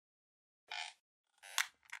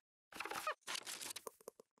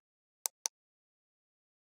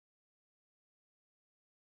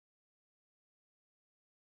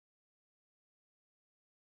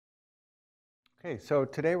Okay, so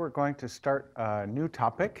today we're going to start a new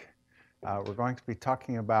topic. We're going to be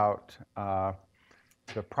talking about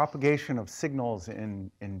the propagation of signals in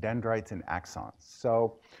dendrites and axons.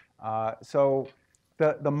 So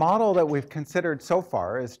the model that we've considered so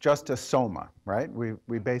far is just a soma, right?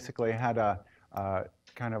 We basically had a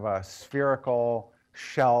kind of a spherical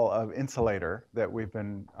shell of insulator that we've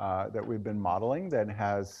been modeling that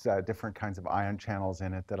has different kinds of ion channels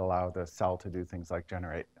in it that allow the cell to do things like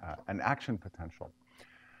generate an action potential.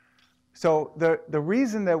 So the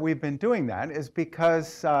reason that we've been doing that is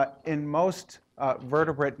because in most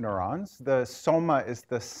vertebrate neurons, the soma is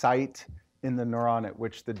the site in the neuron at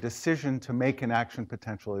which the decision to make an action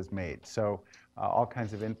potential is made. So all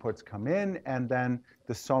kinds of inputs come in, and then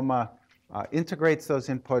the soma integrates those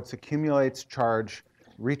inputs, accumulates charge,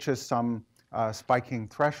 reaches some spiking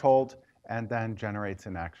threshold, and then generates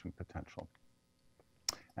an action potential.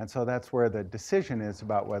 And so that's where the decision is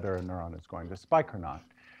about whether a neuron is going to spike or not.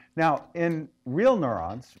 Now, in real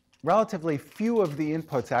neurons, relatively few of the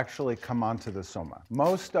inputs actually come onto the soma.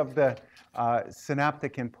 Most of the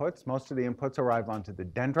synaptic inputs, most of the inputs arrive onto the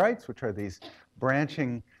dendrites, which are these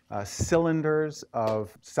branching cylinders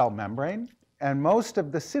of cell membrane. And most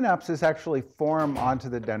of the synapses actually form onto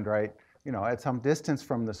the dendrite, at some distance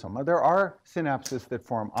from the soma. There are synapses that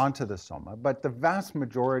form onto the soma, but the vast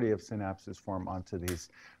majority of synapses form onto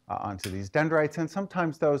these dendrites. And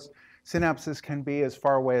sometimes those synapses can be as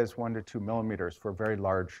far away as 1 to 2 millimeters for very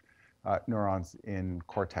large neurons in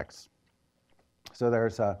cortex. So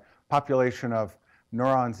there's a population of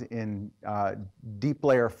neurons in deep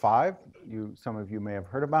layer 5, some of you may have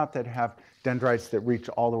heard about, that have dendrites that reach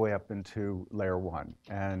all the way up into layer 1.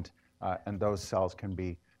 And those cells can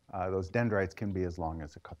be, those dendrites can be as long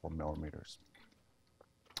as a couple millimeters.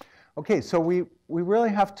 Okay, so we really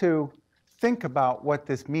have to think about what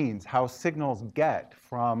this means, how signals get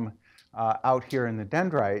from out here in the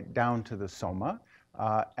dendrite down to the soma.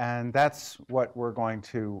 And that's what we're going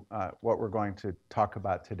to talk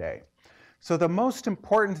about today. So the most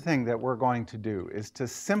important thing that we're going to do is to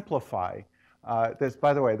simplify this.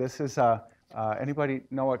 By the way, this is anybody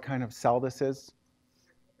know what kind of cell this is?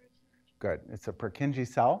 Good. It's a Purkinje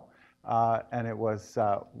cell, and it was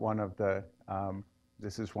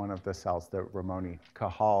this is one of the cells that Ramon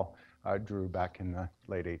Cajal drew back in the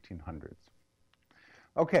late 1800s.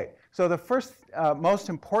 Okay, so the first most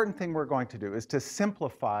important thing we're going to do is to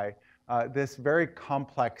simplify this very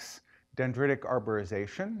complex dendritic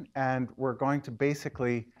arborization, and we're going to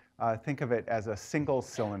basically think of it as a single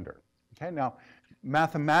cylinder. Okay, now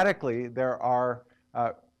mathematically there are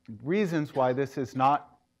reasons why this is not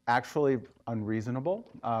actually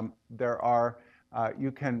unreasonable.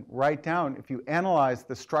 You can write down, if you analyze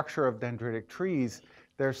the structure of dendritic trees,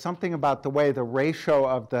 there's something about the way the ratio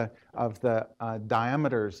of the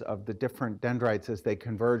diameters of the different dendrites as they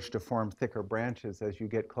converge to form thicker branches as you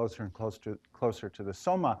get closer and closer to the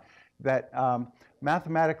soma that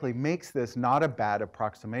mathematically makes this not a bad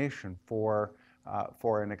approximation for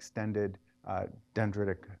an extended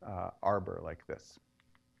dendritic arbor like this.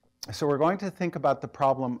 So we're going to think about the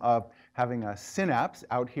problem of having a synapse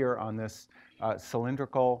out here on this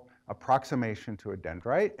cylindrical approximation to a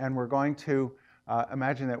dendrite, and we're going to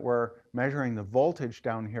imagine that we're measuring the voltage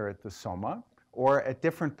down here at the soma or at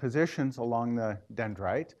different positions along the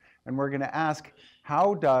dendrite, and we're going to ask,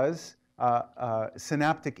 how does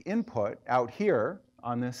synaptic input out here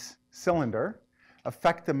on this cylinder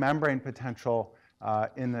affect the membrane potential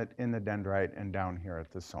in the dendrite and down here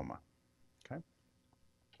at the soma? Okay.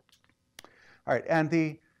 All right, and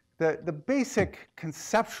the basic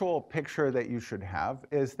conceptual picture that you should have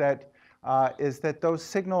is that those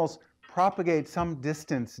signals propagate some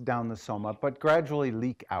distance down the soma, but gradually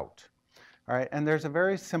leak out. All right, and there's a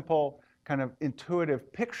very simple kind of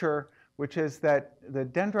intuitive picture, which is that the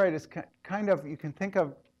dendrite is kind of, you can think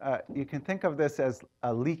of this as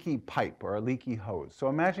a leaky pipe or a leaky hose. So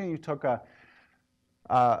imagine you took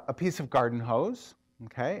a piece of garden hose,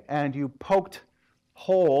 okay, and you poked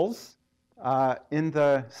holes in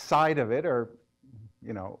the side of it, or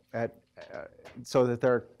so that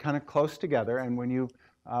they're kind of close together. And when you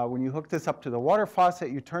hook this up to the water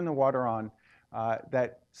faucet, you turn the water on,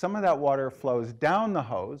 that some of that water flows down the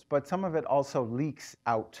hose, but some of it also leaks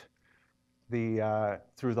out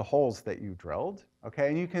through the holes that you drilled. Okay,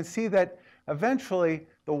 and you can see that eventually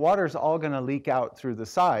the water's all going to leak out through the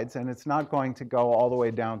sides, and it's not going to go all the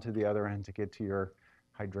way down to the other end to get to your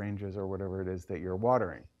hydrangeas or whatever it is that you're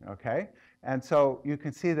watering. Okay, and so you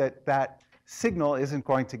can see that that signal isn't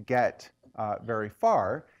going to get very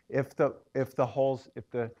far if the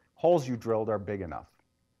holes you drilled are big enough.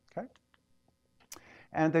 Okay,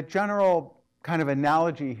 and the general kind of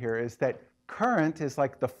analogy here is that current is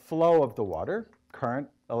like the flow of the water. Current,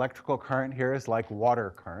 electrical current here is like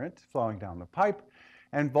water current flowing down the pipe.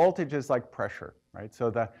 And voltage is like pressure, right? So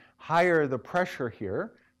the higher the pressure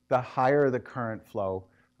here, the higher the current flow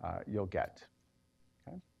you'll get.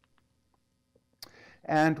 Okay?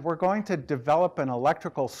 And we're going to develop an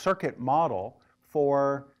electrical circuit model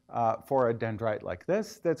for a dendrite like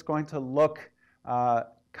this that's going to look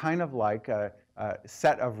kind of like a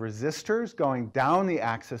set of resistors going down the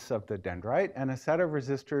axis of the dendrite and a set of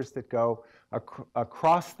resistors that go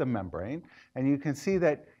across the membrane. And you can see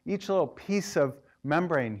that each little piece of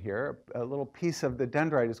membrane here, a little piece of the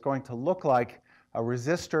dendrite, is going to look like a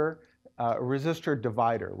resistor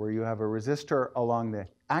divider, where you have a resistor along the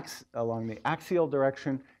axial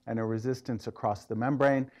direction and a resistance across the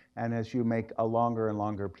membrane. And as you make a longer and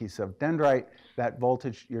longer piece of dendrite, that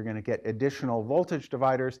voltage, you're going to get additional voltage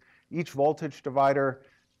dividers. Each voltage divider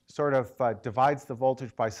sort of divides the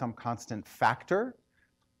voltage by some constant factor.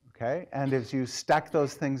 Okay? And as you stack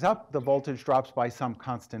those things up, the voltage drops by some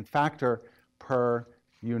constant factor per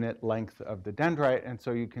unit length of the dendrite. And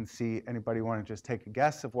so you can see, anybody want to just take a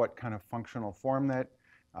guess of what kind of functional form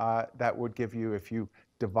that would give you if you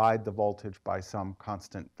divide the voltage by some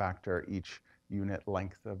constant factor each unit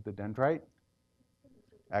length of the dendrite?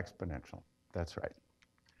 Exponential. That's right.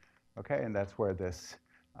 Okay, and that's where this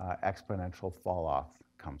exponential fall off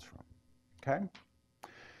comes from. Okay?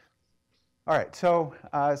 All right, so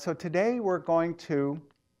today we're going to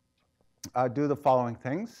do the following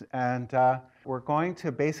things, and we're going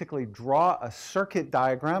to basically draw a circuit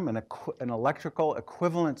diagram, an electrical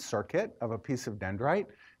equivalent circuit of a piece of dendrite,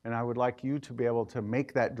 and I would like you to be able to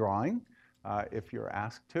make that drawing if you're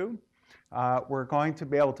asked to. We're going to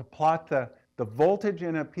be able to plot the voltage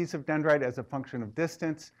in a piece of dendrite as a function of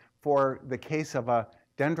distance for the case of a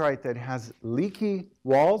dendrite that has leaky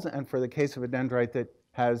walls and for the case of a dendrite that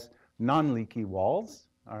has non-leaky walls.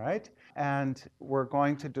 All right? And we're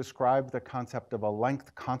going to describe the concept of a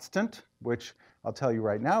length constant, which I'll tell you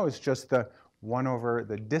right now is just the 1 over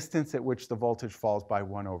the distance at which the voltage falls by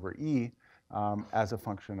 1 over E as a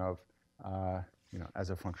function of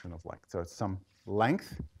length. So it's some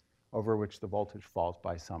length over which the voltage falls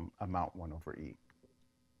by some amount 1 over E.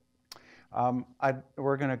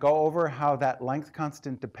 We're going to go over how that length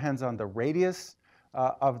constant depends on the radius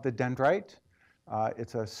of the dendrite.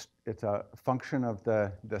 It's a function of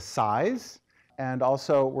the size. And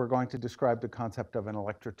also, we're going to describe the concept of an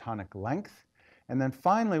electrotonic length. And then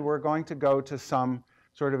finally, we're going to go to some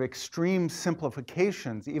sort of extreme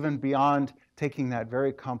simplifications, even beyond taking that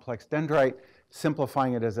very complex dendrite,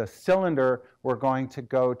 simplifying it as a cylinder. We're going to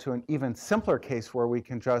go to an even simpler case where we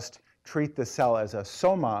can just treat the cell as a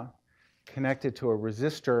soma connected to a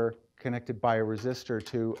resistor, connected by a resistor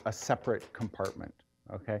to a separate compartment.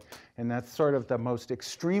 Okay? And that's sort of the most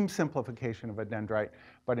extreme simplification of a dendrite,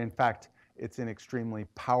 but in fact, it's an extremely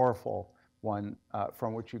powerful one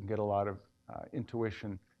from which you can get a lot of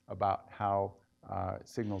intuition about how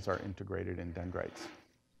signals are integrated in dendrites.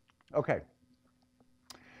 Okay.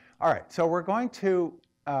 All right, so we're going to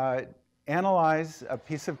analyze a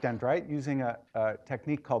piece of dendrite using a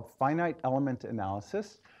technique called finite element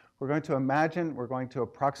analysis. We're going to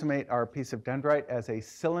approximate our piece of dendrite as a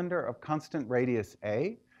cylinder of constant radius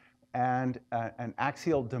A and an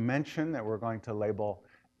axial dimension that we're going to label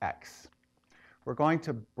X. We're going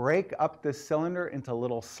to break up this cylinder into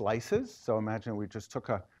little slices. So imagine we just took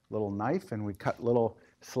a little knife and we cut little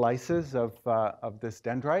slices of this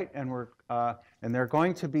dendrite, and they're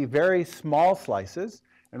going to be very small slices,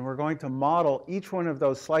 and we're going to model each one of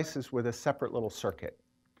those slices with a separate little circuit.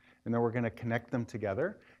 And then we're going to connect them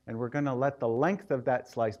together, and we're going to let the length of that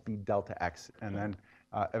slice be delta x, and then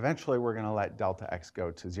eventually we're going to let delta x go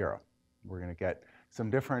to 0. We're going to get some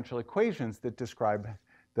differential equations that describe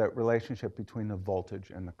the relationship between the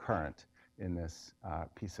voltage and the current in this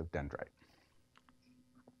piece of dendrite.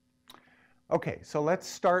 Okay, so let's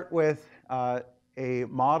start with a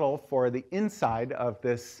model for the inside of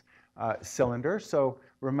this cylinder. So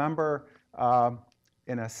remember,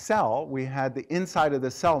 in a cell, we had the inside of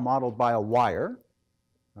the cell modeled by a wire.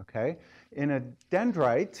 Okay, in a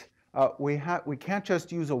dendrite, we can't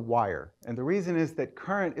just use a wire, and the reason is that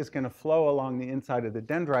current is going to flow along the inside of the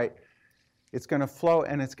dendrite. It's going to flow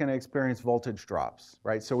and it's going to experience voltage drops,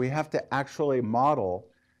 right? So we have to actually model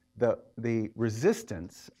the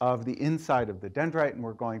resistance of the inside of the dendrite, and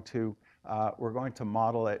we're going to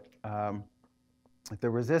model it, the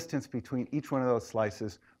resistance between each one of those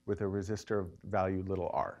slices with a resistor of value little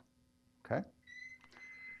r. Okay.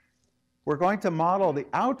 We're going to model the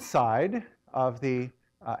outside of the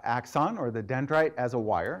axon, or the dendrite, as a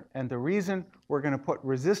wire. And the reason we're going to put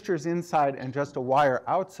resistors inside and just a wire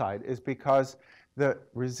outside is because the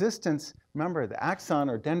resistance, remember, the axon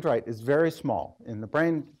or dendrite is very small. In the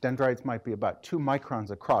brain, dendrites might be about 2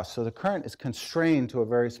 microns across, so the current is constrained to a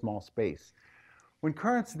very small space. When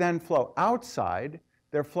currents then flow outside,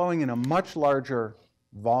 they're flowing in a much larger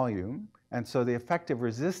volume, and so the effective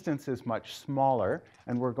resistance is much smaller,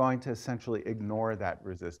 and we're going to essentially ignore that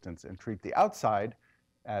resistance and treat the outside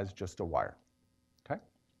as just a wire. Okay?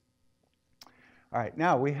 All right,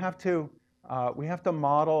 now we have to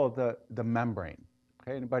model the membrane.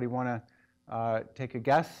 Okay, anybody want to take a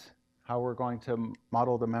guess how we're going to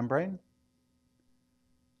model the membrane?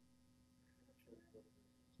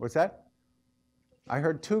 What's that? I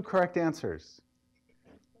heard 2 correct answers.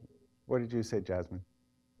 What did you say, Jasmine?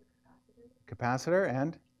 Capacitor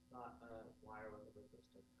and? Wire with a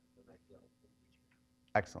resistance.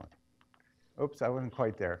 Excellent. Oops, I wasn't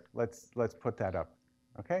quite there. Let's put that up.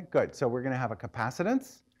 Okay, good. So we're going to have a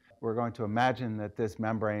capacitance. We're going to imagine that this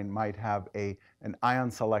membrane might have an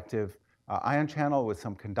ion-selective ion channel with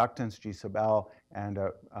some conductance, G sub L, and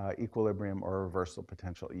a equilibrium or reversal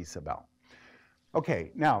potential, E sub L.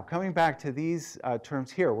 Okay, now coming back to these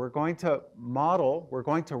terms here, we're going to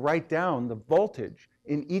write down the voltage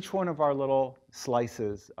in each one of our little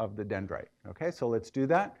slices of the dendrite. Okay, so let's do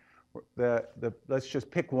that. Let's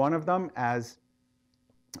just pick one of them as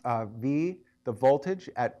V, the voltage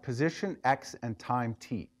at position x and time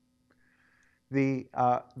t. The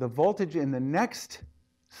voltage in the next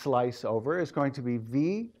slice over is going to be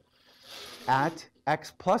V at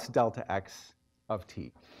x plus delta x of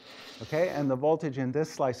t. Okay, and the voltage in this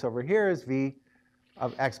slice over here is V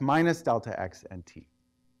of x minus delta x and t.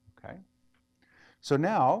 Okay, so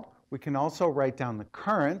now we can also write down the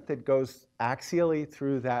current that goes axially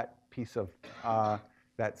through that piece of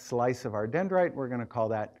that slice of our dendrite. We're going to call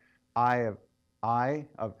that I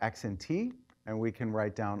of x and t, and we can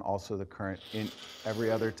write down also the current in every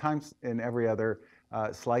other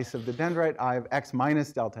slice of the dendrite, I of x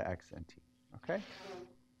minus delta x and t. Okay.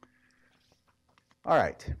 All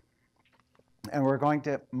right. And we're going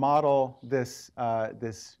to model this,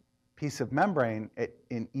 this piece of membrane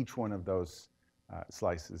in each one of those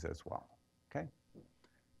slices as well. Okay?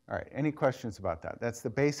 All right, any questions about that? That's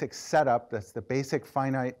the basic setup, that's the basic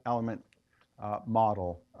finite element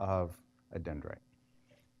model of a dendrite.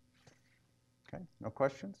 Okay, no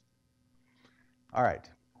questions? All right.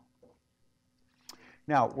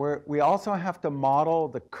 Now, we also have to model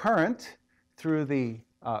the current through the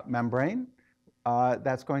membrane.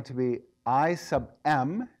 That's going to be I sub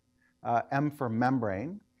m, m for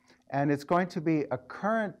membrane, and it's going to be a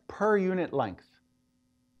current per unit length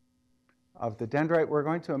of the dendrite. We're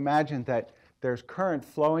going to imagine that there's current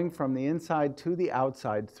flowing from the inside to the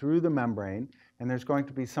outside through the membrane, and there's going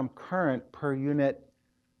to be some current per unit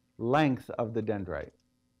length of the dendrite,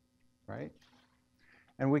 right?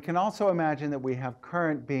 And we can also imagine that we have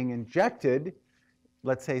current being injected,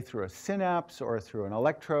 let's say through a synapse or through an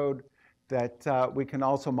electrode, that we can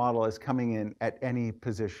also model as coming in at any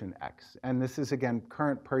position x. And this is, again,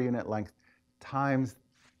 current per unit length times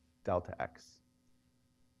delta x.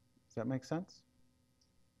 Does that make sense?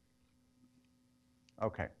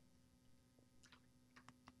 Okay.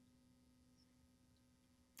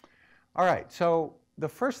 All right, so the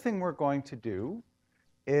first thing we're going to do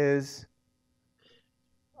is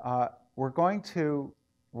we're going to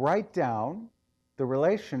write down the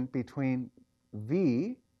relation between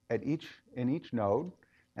V in each node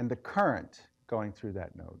and the current going through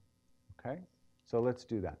that node. Okay? So let's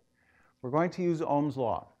do that. We're going to use Ohm's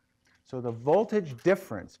law. So the voltage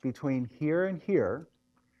difference between here and here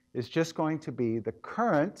is just going to be the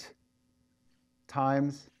current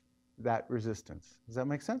times that resistance. Does that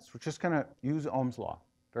make sense? We're just going to use Ohm's law.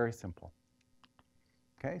 Very simple.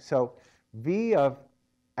 Okay, so V of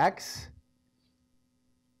x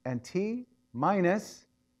and t minus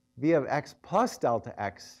V of x plus delta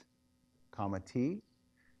x, comma t,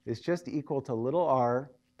 is just equal to little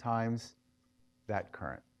r times that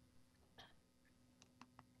current.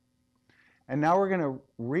 And now we're going to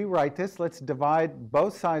rewrite this. Let's divide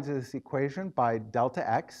both sides of this equation by delta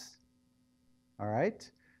x. All right?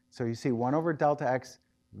 So you see 1 over delta x,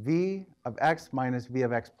 V of x minus V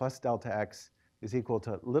of x plus delta x is equal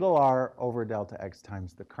to little r over delta x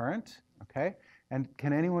times the current. Okay? And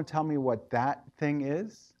can anyone tell me what that thing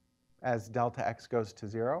is as delta x goes to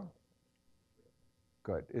 0?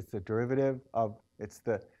 Good. It's the derivative of, it's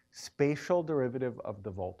the spatial derivative of the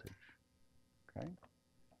voltage. Okay?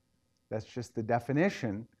 That's just the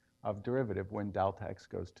definition of derivative when delta x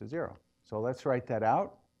goes to 0. So let's write that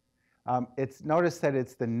out. Notice that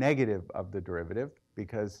it's the negative of the derivative.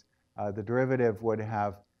 because the derivative would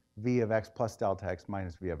have v of x plus delta x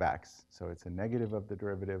minus v of x. So it's a negative of the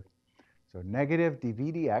derivative. So negative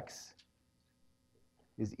dv dx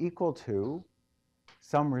is equal to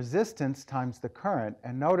some resistance times the current.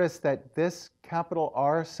 And notice that this capital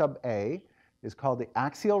R sub A is called the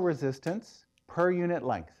axial resistance per unit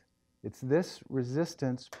length. It's this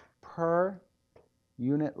resistance per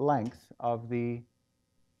unit length of the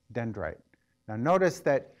dendrite. Now notice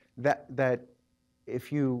that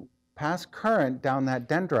if you pass current down that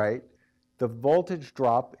dendrite, the voltage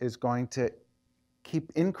drop is going to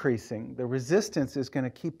keep increasing. The resistance is going to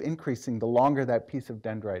keep increasing the longer that piece of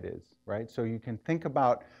dendrite is, right? So you can think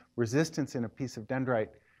about resistance in a piece of dendrite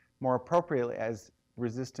more appropriately as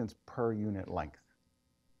resistance per unit length.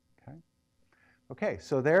 Okay, okay,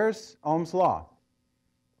 so there's Ohm's law.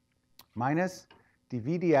 Minus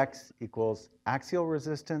dV dx equals axial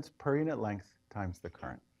resistance per unit length times the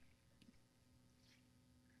current.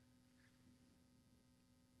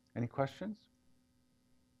 Any questions?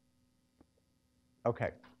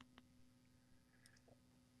 Okay.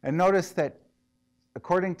 And notice that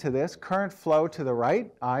according to this, current flow to the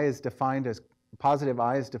right, I is defined as, positive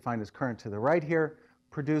I is defined as current to the right here,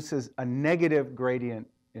 produces a negative gradient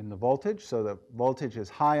in the voltage. So the voltage is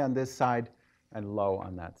high on this side and low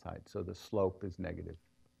on that side. So the slope is negative.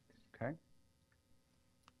 Okay?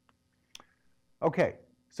 Okay,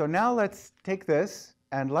 so now let's take this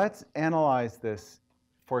and let's analyze this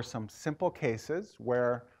for some simple cases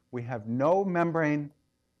where we have no membrane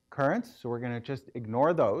currents, so we're going to just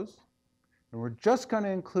ignore those. And we're just going to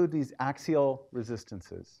include these axial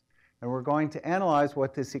resistances. And we're going to analyze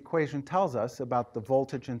what this equation tells us about the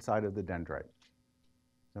voltage inside of the dendrite.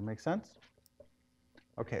 Does that make sense?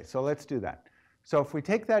 Okay, so let's do that. So if we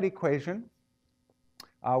take that equation,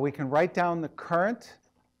 we can write down the current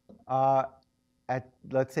at,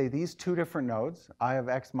 let's say, these two different nodes, I of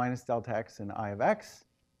x minus delta x and I of x.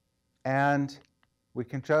 And we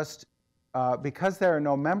can just, because there are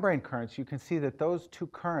no membrane currents, you can see that those two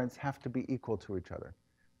currents have to be equal to each other,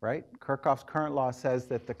 right? Kirchhoff's current law says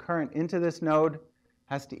that the current into this node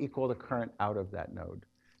has to equal the current out of that node.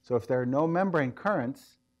 So if there are no membrane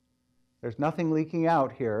currents, there's nothing leaking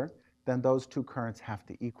out here, then those two currents have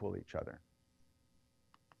to equal each other.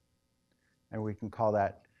 And we can call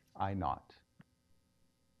that I naught.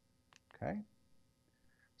 Okay?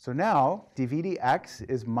 So now dV dx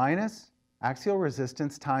is minus axial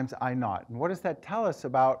resistance times I naught. And what does that tell us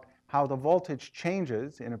about how the voltage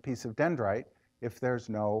changes in a piece of dendrite if there's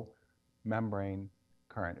no membrane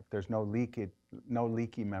current, if there's no leaky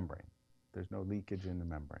membrane, there's no leakage in the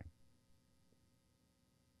membrane?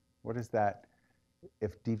 What is that?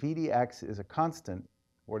 If dV dx is a constant,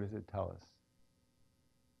 what does it tell us?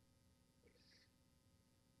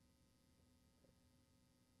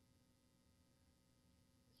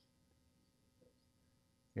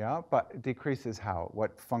 Yeah, but it decreases how?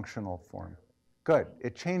 What functional form? Good.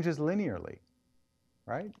 It changes linearly,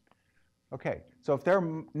 right? Okay, so if there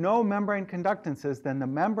are no membrane conductances, then the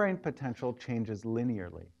membrane potential changes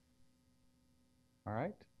linearly. All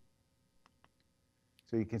right?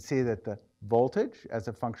 So you can see that the voltage as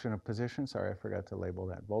a function of position, sorry, I forgot to label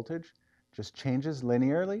that voltage, just changes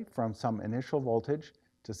linearly from some initial voltage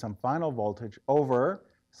to some final voltage over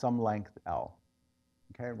some length L.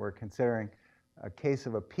 Okay, we're considering a case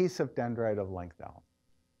of a piece of dendrite of length L.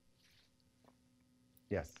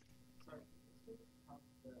 Yes? Sorry, can you count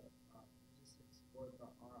the resistance for the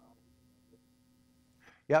RI?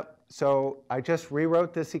 Yep, so I just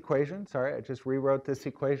rewrote this equation. Sorry, I just rewrote this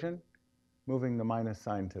equation, moving the minus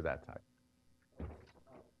sign to that side.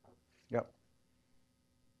 Yep.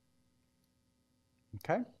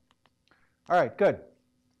 Okay? All right, good.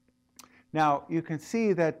 Now, you can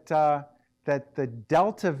see that that the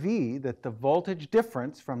delta V, that the voltage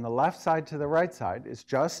difference from the left side to the right side is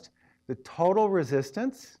just the total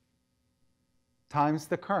resistance times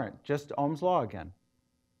the current, just Ohm's law again,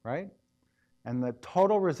 right? And the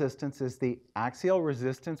total resistance is the axial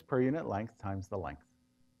resistance per unit length times the length,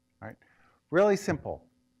 right? Really simple.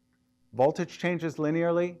 Voltage changes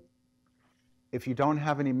linearly if you don't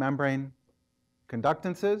have any membrane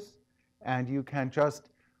conductances, and you can just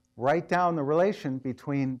write down the relation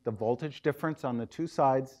between the voltage difference on the two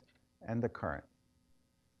sides and the current.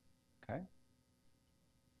 Okay?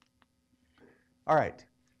 All right.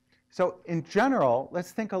 So in general,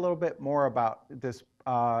 let's think a little bit more about this,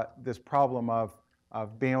 this problem of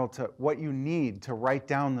being able to, what you need to write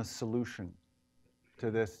down the solution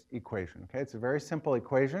to this equation. Okay? It's a very simple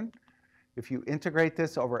equation. If you integrate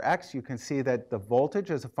this over x, you can see that the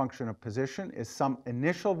voltage as a function of position is some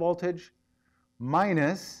initial voltage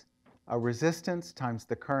minus a resistance times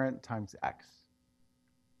the current times x.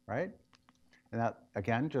 right? And that,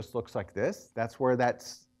 again, just looks like this. That's where that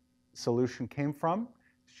solution came from.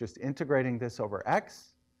 It's just integrating this over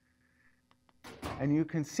x. And you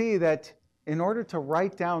can see that in order to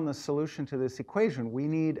write down the solution to this equation, we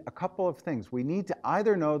need a couple of things. We need to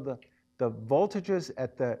either know the voltages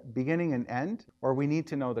at the beginning and end, or we need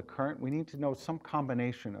to know the current. We need to know some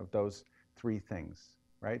combination of those three things,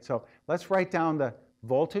 right? So let's write down the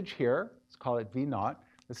voltage here. Let's call it V naught.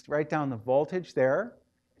 Let's write down the voltage there,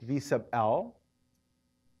 V sub L,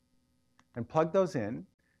 and plug those in.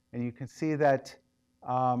 And you can see that,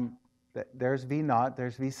 there's V naught,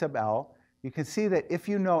 there's V sub L. You can see that if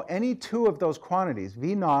you know any two of those quantities,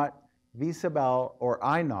 V naught, V sub L, or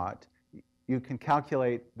I naught, you can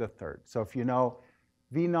calculate the third. So if you know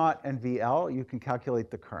V naught and VL, you can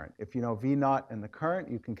calculate the current. If you know V naught and the current,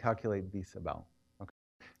 you can calculate V sub L. Okay.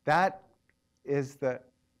 That is the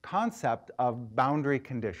concept of boundary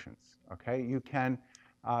conditions. Okay. You can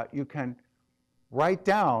write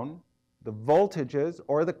down the voltages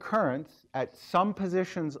or the currents at some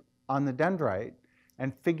positions on the dendrite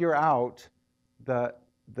and figure out the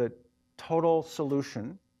total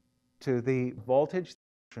solution to the voltage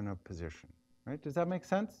of position. Right? Does that make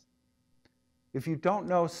sense? If you don't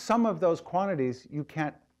know some of those quantities, you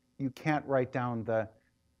can't write down the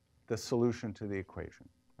solution to the equation.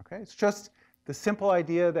 Okay? It's just the simple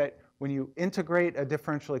idea that when you integrate a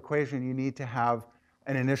differential equation, you need to have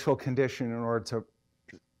an initial condition in order to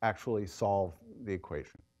actually solve the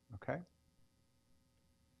equation. Okay?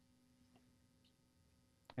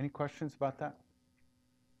 Any questions about that?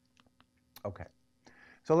 Okay.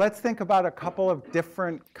 So let's think about a couple of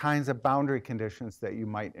different kinds of boundary conditions that you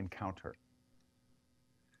might encounter.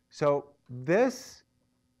 So this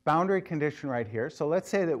boundary condition right here, so let's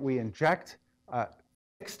say that we inject a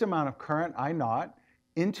fixed amount of current, I naught,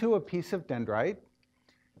 into a piece of dendrite,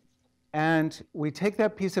 and we take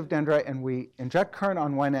that piece of dendrite and we inject current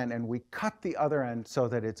on one end and we cut the other end so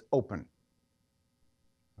that it's open.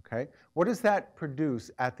 Okay? What does that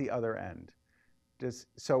produce at the other end?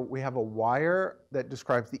 So we have a wire that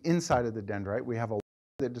describes the inside of the dendrite. We have a wire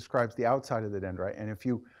that describes the outside of the dendrite. And if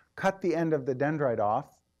you cut the end of the dendrite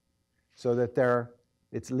off so that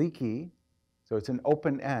it's leaky, so it's an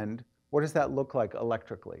open end, what does that look like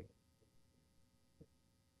electrically?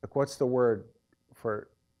 Like, what's the word for,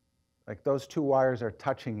 like, those two wires are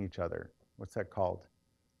touching each other? What's that called?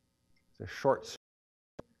 It's a short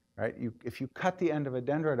circuit, right? If you cut the end of a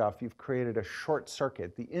dendrite off, you've created a short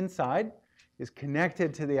circuit. The inside is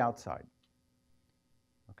connected to the outside.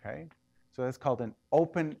 Okay? So that's called an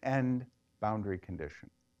open-end boundary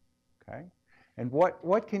condition. Okay? And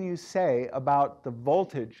what can you say about the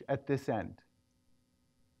voltage at this end?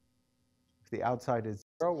 If the outside is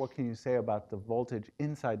 0, what can you say about the voltage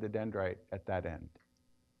inside the dendrite at that end?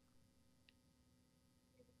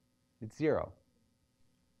 It's 0.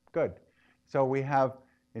 Good. So we have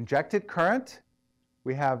injected current.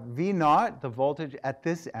 We have V naught, the voltage at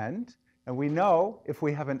this end. And we know, if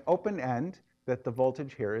we have an open end, that the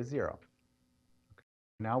voltage here is 0. Okay.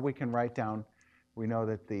 Now we can write down, we know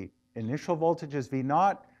that the initial voltage is V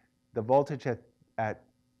naught, the voltage at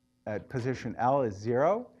position L is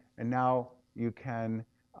 0, and now you can,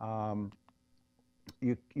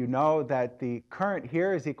 you know that the current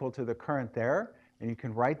here is equal to the current there, and you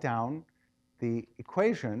can write down the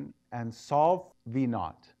equation and solve V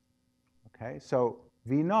naught. Okay, so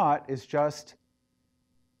V naught is just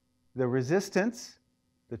the resistance,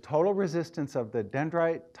 the total resistance of the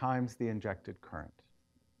dendrite times the injected current.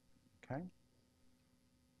 Okay?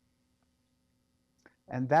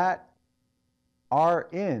 And that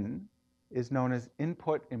Rin is known as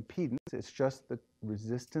input impedance. It's just the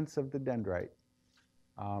resistance of the dendrite.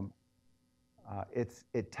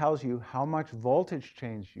 It tells you how much voltage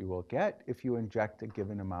change you will get if you inject a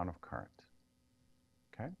given amount of current.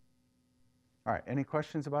 Okay? All right, any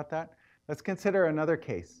questions about that? Let's consider another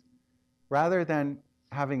case. Rather than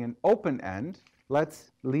having an open end,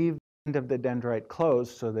 let's leave the end of the dendrite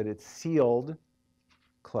closed so that it's sealed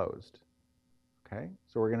closed. Okay,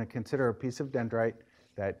 so we're going to consider a piece of dendrite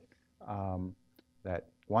that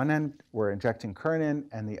one end we're injecting current in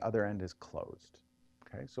and the other end is closed.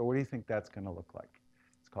 Okay, so what do you think that's going to look like?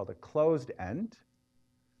 It's called a closed end.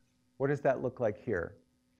 What does that look like here?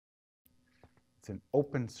 It's an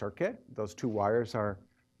open circuit. Those two wires are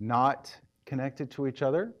not connected to each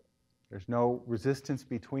other. There's no resistance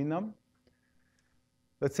between them.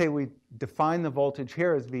 Let's say we define the voltage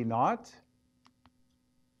here as V naught.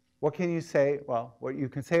 What can you say? Well, what you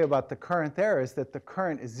can say about the current there is that the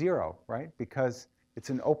current is 0, right? Because it's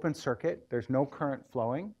an open circuit. There's no current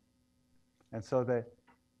flowing. And so the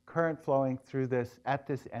current flowing through this at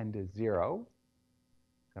this end is 0.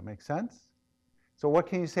 That makes sense? So what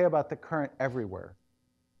can you say about the current everywhere?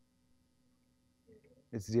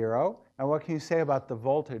 It's 0. And what can you say about the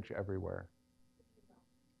voltage everywhere?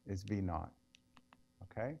 Is V naught.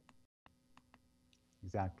 Okay?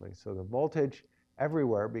 Exactly. So the voltage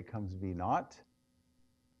everywhere becomes V naught.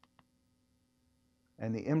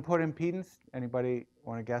 And the input impedance, anybody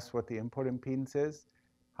want to guess what the input impedance is?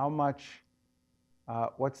 How much,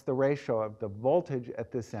 what's the ratio of the voltage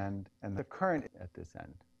at this end and the current at this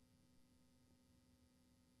end?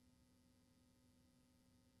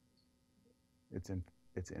 It's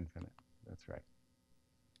infinite. That's right.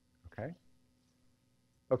 Okay?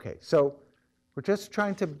 Okay, so we're just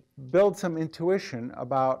trying to build some intuition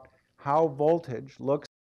about how voltage looks as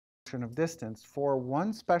a function of distance for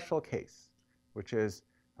one special case, which is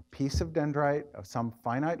a piece of dendrite of some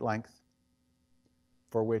finite length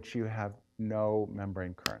for which you have no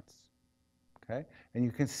membrane currents. Okay? And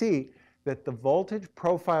you can see that the voltage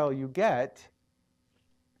profile you get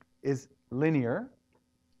is linear,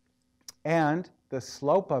 and the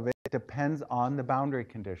slope of it depends on the boundary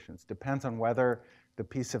conditions, depends on whether the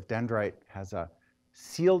piece of dendrite has a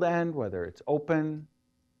sealed end, whether it's open,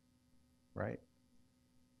 right?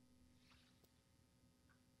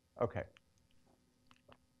 Okay.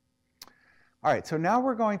 All right, so now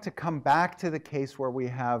we're going to come back to the case where we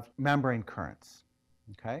have membrane currents,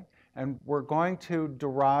 okay? And we're going to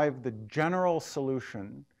derive the general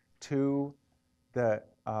solution to the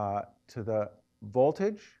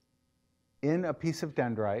voltage in a piece of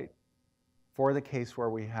dendrite for the case where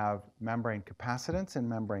we have membrane capacitance and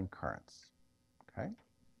membrane currents, okay?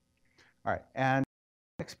 All right, and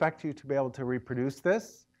I expect you to be able to reproduce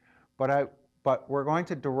this, but we're going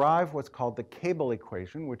to derive what's called the cable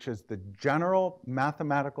equation, which is the general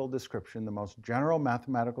mathematical description, the most general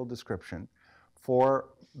mathematical description for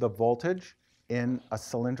the voltage in a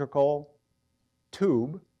cylindrical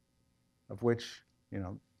tube, of which,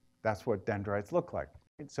 that's what dendrites look like.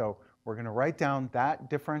 So we're going to write down that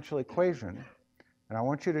differential equation, and I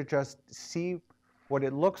want you to just see what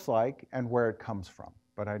it looks like and where it comes from,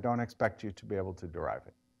 but I don't expect you to be able to derive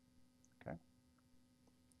it. Okay?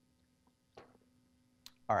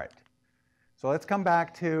 All right. So let's come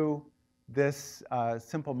back to this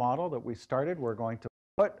simple model that we started. We're going to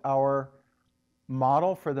put our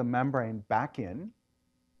model for the membrane back in.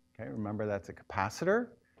 Okay, remember that's a capacitor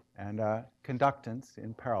and a conductance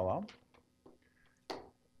in parallel.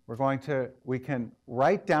 We can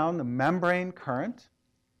write down the membrane current,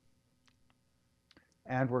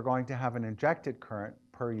 and we're going to have an injected current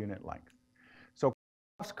per unit length. So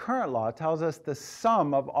Kirchhoff's current law tells us the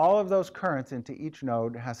sum of all of those currents into each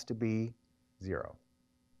node has to be 0,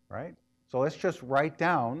 right? So let's just write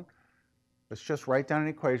down an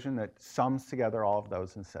equation that sums together all of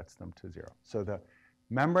those and sets them to 0. So the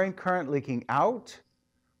membrane current leaking out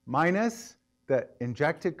minus the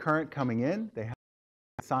injected current coming in. They have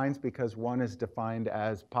signs because one is defined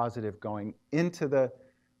as positive going into the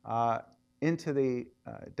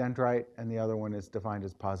dendrite, and the other one is defined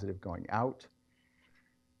as positive going out.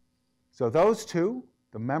 So those two,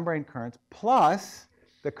 the membrane currents, plus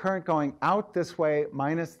the current going out this way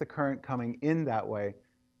minus the current coming in that way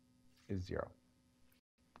is 0.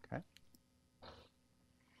 Okay?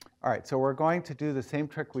 All right, so we're going to do the same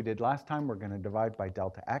trick we did last time. We're going to divide by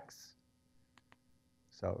delta x.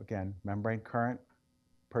 So again, membrane current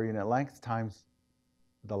per unit length times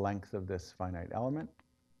the length of this finite element.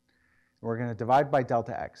 We're going to divide by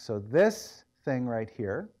delta x. So this thing right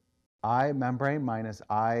here, I membrane minus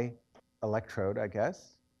I electrode, I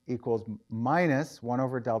guess, equals minus 1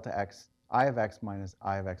 over delta x, I of x minus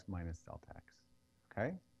I of x minus delta x.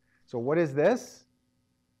 Okay? So what is this?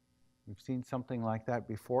 We've seen something like that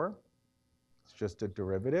before. It's just a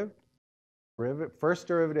derivative. First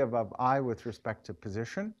derivative of I with respect to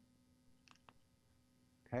position.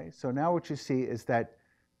 Okay, so now what you see is that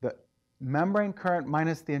the membrane current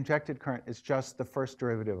minus the injected current is just the first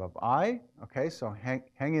derivative of I. Okay, so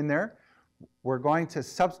hang in there. We're going to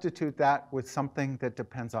substitute that with something that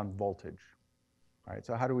depends on voltage. All right,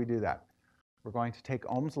 so how do we do that? We're going to take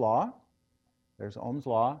Ohm's law. There's Ohm's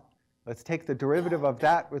law. Let's take the derivative of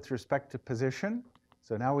that with respect to position.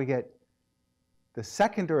 So now we get the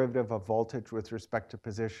second derivative of voltage with respect to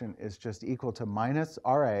position is just equal to minus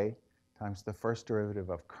Ra times the first derivative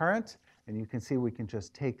of current. And you can see we can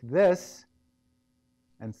just take this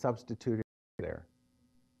and substitute it there.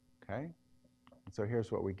 Okay? And so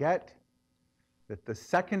here's what we get. That the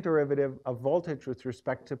second derivative of voltage with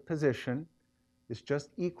respect to position is just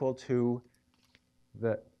equal to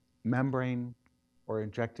the membrane or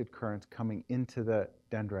injected current coming into the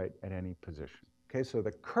dendrite at any position. Okay, so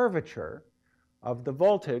the curvature of the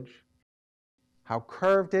voltage How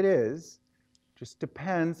curved it is just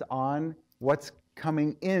depends on what's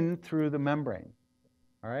coming in through the membrane.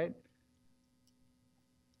 All right?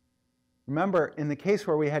 Remember, in the case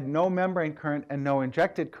where we had no membrane current and no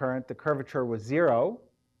injected current, the curvature was 0.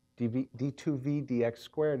 d2v dx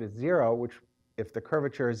squared is 0, which if the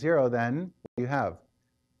curvature is 0, then you have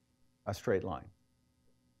a straight line,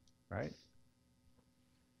 right?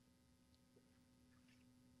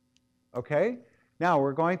 Okay, now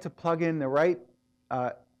we're going to plug in the right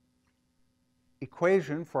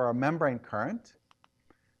equation for our membrane current.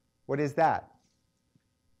 What is that?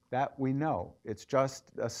 That we know. It's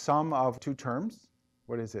just a sum of two terms.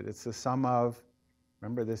 What is it? It's the sum of,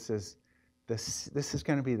 remember this is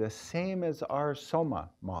going to be the same as our SOMA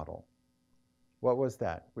model. What was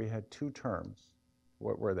that? We had two terms.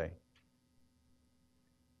 What were they?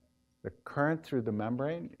 The current through the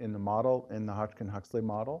membrane in the model, in the Hodgkin-Huxley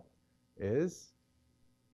model, is,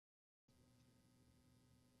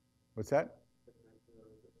 what's that?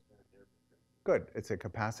 Good. It's a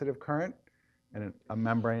capacitive current and a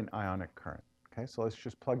membrane ionic current. Okay, so let's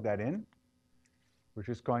just plug that in. We're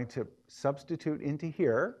just going to substitute into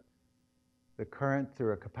here the current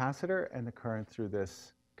through a capacitor and the current through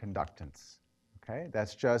this conductance. Okay,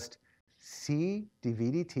 that's just C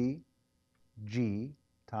dV dt G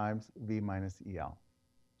times V minus EL.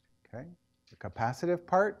 Okay, the capacitive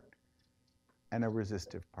part and a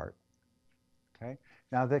resistive part. Okay,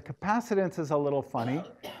 now the capacitance is a little funny.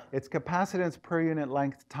 It's capacitance per unit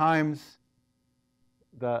length times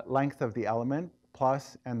the length of the element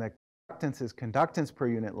plus, and the conductance is conductance per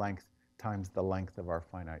unit length times the length of our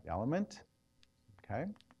finite element. Okay.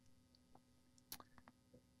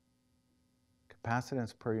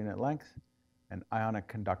 Capacitance per unit length and ionic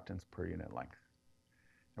conductance per unit length.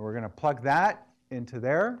 And we're going to plug that into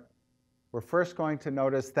there. We're first going to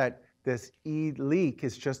notice that this E leak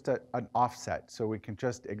is just an offset, so we can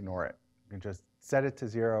just ignore it. We can just set it to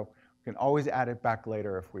 0. We can always add it back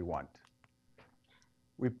later if we want.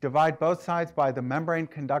 We divide both sides by the membrane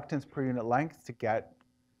conductance per unit length to get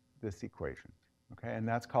this equation. Okay, and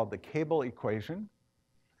that's called the Cable equation.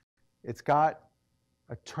 It's got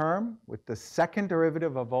a term with the second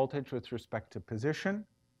derivative of voltage with respect to position,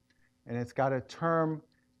 and it's got a term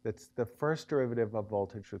that's the first derivative of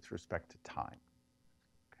voltage with respect to time.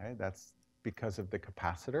 Okay, that's because of the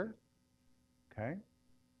capacitor. Okay,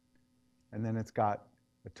 and then it's got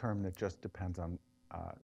a term that just depends on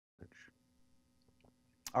voltage.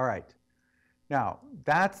 All right, now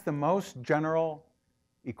that's the most general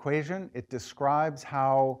equation. It describes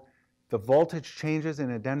how the voltage changes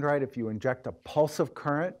in a dendrite if you inject a pulse of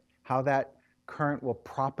current, how that current will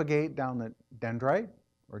propagate down the dendrite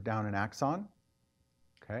or down an axon.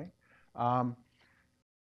 Okay.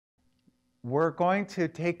 We're going to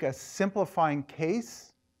take a simplifying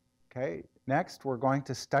case. Okay. Next, we're going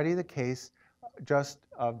to study the case just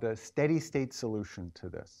of the steady state solution to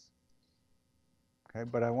this. Okay,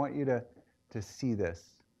 but I want you to see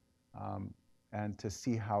this and to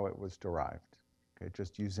see how it was derived. Okay,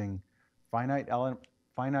 just using finite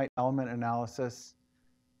element analysis,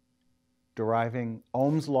 deriving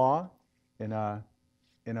Ohm's law in a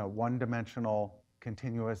one-dimensional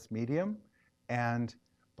continuous medium, and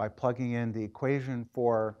by plugging in the equation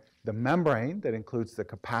for the membrane that includes the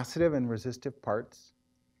capacitive and resistive parts,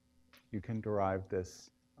 you can derive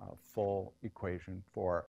this full equation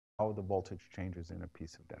for how the voltage changes in a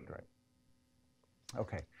piece of dendrite.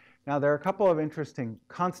 Okay, now there are a couple of interesting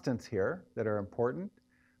constants here that are important,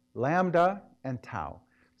 lambda and tau.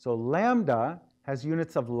 So lambda has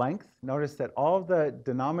units of length. Notice that all of the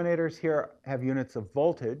denominators here have units of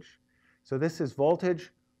voltage. So this is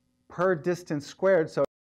voltage per distance squared. So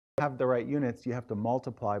to have the right units, you have to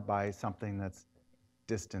multiply by something that's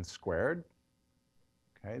distance squared.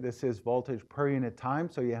 Okay, this is voltage per unit time,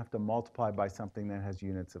 so you have to multiply by something that has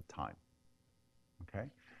units of time. Okay,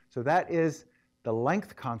 so that is the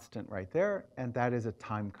length constant right there, and that is a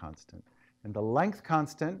time constant. And the length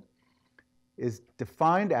constant is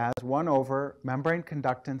defined as 1 over membrane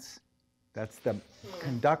conductance. That's the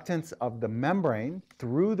conductance of the membrane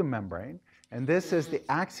through the membrane. And this is the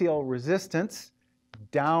axial resistance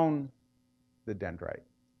down the dendrite.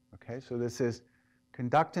 Okay, so this is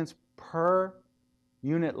conductance per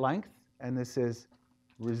unit length, and this is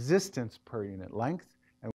resistance per unit length.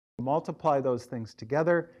 And when you multiply those things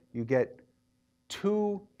together, you get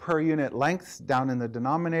 2 per unit lengths down in the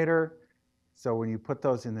denominator. So when you put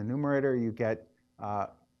those in the numerator, you get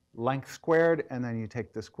length squared, and then you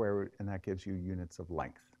take the square root, and that gives you units of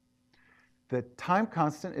length. The time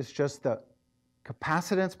constant is just the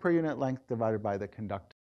capacitance per unit length divided by the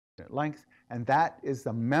conductance constant length, and that is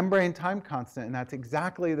the membrane time constant, and that's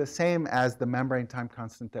exactly the same as the membrane time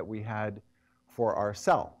constant that we had for our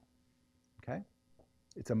cell. Okay?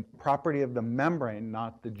 It's a property of the membrane,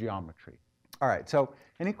 not the geometry. All right, so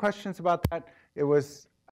any questions about that?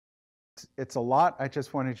 It's a lot. I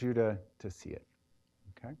just wanted you to see it.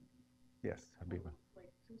 Okay? Yes, Habiba. Like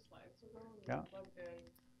 2 slides ago, Yeah. plugged in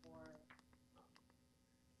for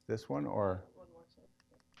This one or one more slide.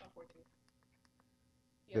 14.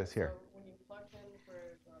 this here? So when you plugged in for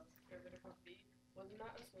the derivative of v, wasn't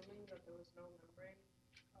that assuming that there was no membrane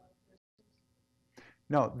resistance?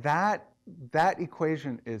 No, that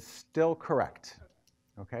equation is still correct.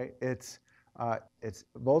 Okay, it's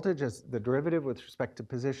voltage as the derivative with respect to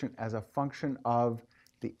position as a function of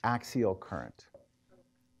the axial current.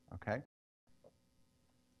 Okay.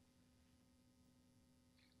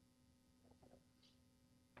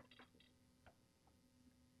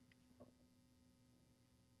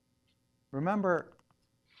 Remember,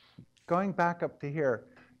 going back up to here,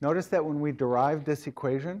 notice that when we derived this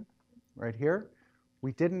equation right here,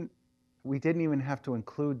 we didn't even have to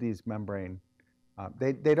include these membrane.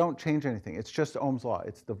 They don't change anything. It's just Ohm's law.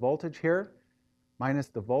 It's the voltage here minus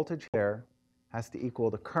the voltage there has to equal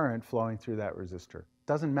the current flowing through that resistor.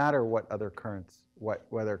 Doesn't matter what other currents,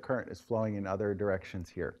 whether current is flowing in other directions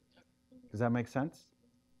here. Does that make sense?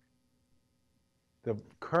 The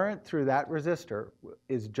current through that resistor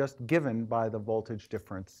is just given by the voltage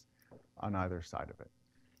difference on either side of it.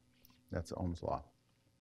 That's Ohm's law.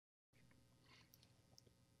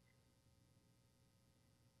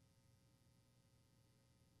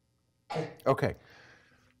 Okay.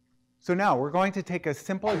 So now we're going to take a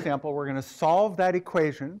simple example. We're going to solve that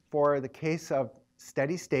equation for the case of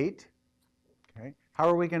steady state. Okay. How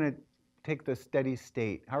are we going to take the steady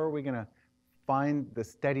state? How are we going to find the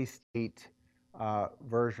steady state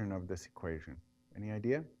version of this equation? Any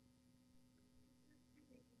idea?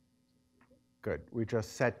 Good. We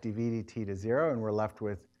just set dv dt to 0, and we're left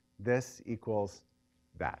with this equals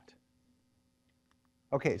that.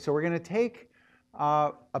 Okay, so we're going to take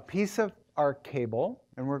a piece of our cable,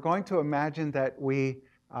 and we're going to imagine that we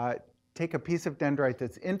take a piece of dendrite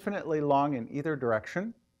that's infinitely long in either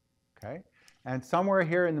direction. Okay, and somewhere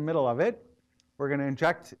here in the middle of it, we're going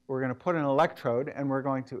to put an electrode, and we're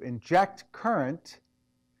going to inject current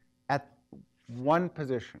at one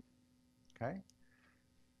position. Okay.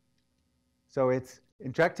 So it's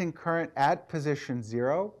injecting current at position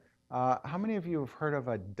 0. How many of you have heard of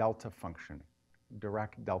a delta function,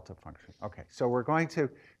 direct delta function? Okay, so we're going to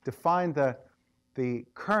define the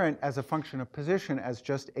current as a function of position as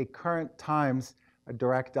just a current times a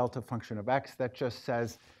direct delta function of x. That just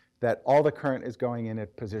says that all the current is going in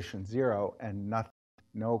at position 0 and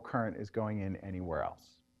no current is going in anywhere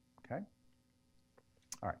else. Okay?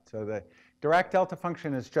 All right, so the direct delta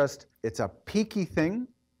function is just, it's a peaky thing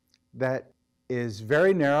that is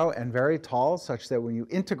very narrow and very tall, such that when you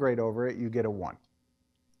integrate over it, you get a 1.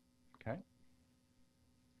 Okay?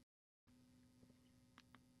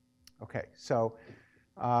 Okay, so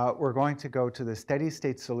we're going to go to the steady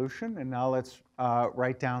state solution, and now let's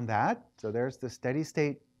write down that. So there's the steady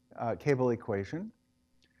state cable equation.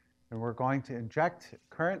 And we're going to inject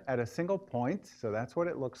current at a single point, so that's what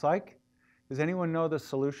it looks like. Does anyone know the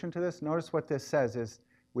solution to this? Notice what this says is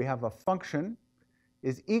we have a function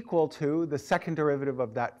is equal to the second derivative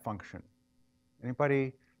of that function.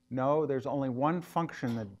 Anybody know? There's only one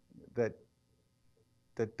function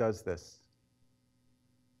that does this.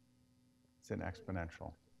 It's an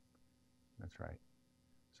exponential. That's right.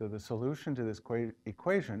 So the solution to this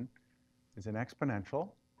equation is an exponential.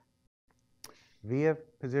 V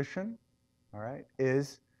of position, all right,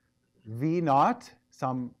 is V naught,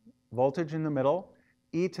 some voltage in the middle,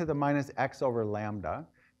 e to the minus x over lambda.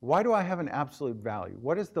 Why do I have an absolute value?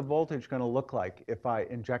 What is the voltage going to look like if I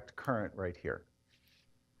inject current right here?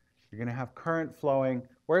 You're going to have current flowing.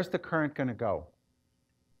 Where's the current going to go?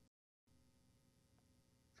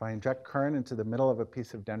 If I inject current into the middle of a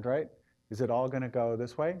piece of dendrite, is it all going to go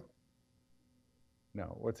this way?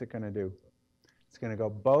 No. What's it going to do? It's going to go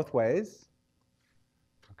both ways.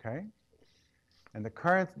 Okay? And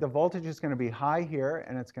the voltage is going to be high here,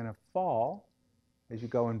 and it's going to fall as you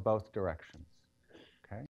go in both directions.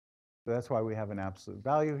 Okay? So that's why we have an absolute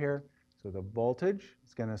value here. So the voltage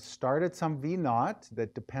is going to start at some V naught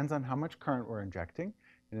that depends on how much current we're injecting,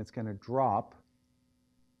 and it's going to drop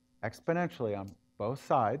exponentially on both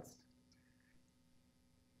sides.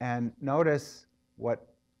 And notice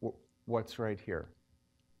what's right here.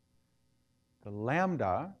 The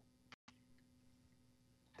lambda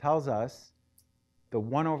tells us the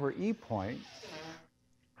 1 over e point,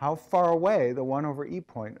 how far away the 1 over E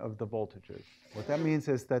point of the voltage is. What that means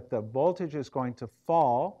is that the voltage is going to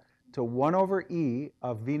fall to 1 over E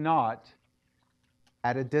of V naught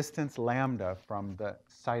at a distance lambda from the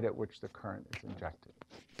site at which the current is injected.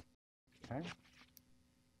 Okay?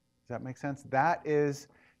 Does that make sense? That is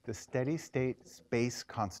the steady state space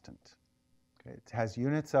constant. Okay? It has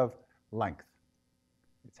units of length.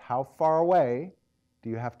 It's how far away do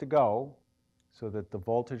you have to go so that the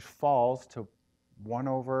voltage falls to 1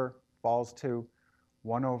 over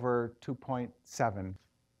 2.7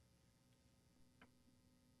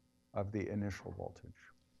 of the initial voltage.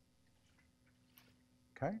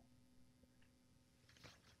 Okay?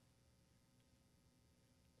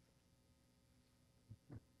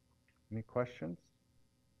 Any questions?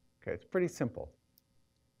 Okay, it's pretty simple.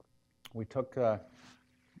 We took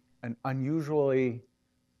an unusually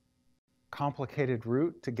complicated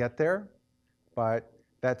route to get there, but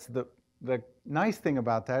that's the nice thing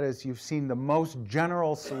about that is you've seen the most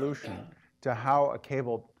general solution to how a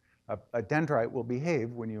dendrite will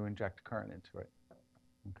behave when you inject current into it.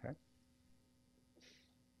 Okay.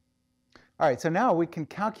 All right, so now we can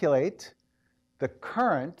calculate the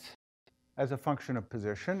current as a function of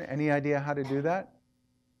position. Any idea how to do that?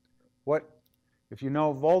 If you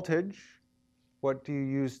know voltage, what do you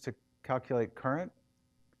use to calculate current?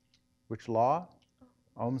 Which law?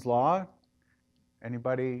 Ohm's law.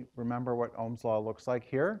 Anybody remember what Ohm's law looks like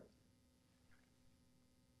here?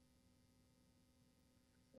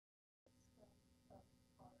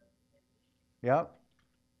 Yep.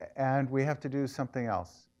 And we have to do something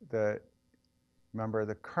else. Remember,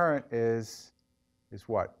 the current is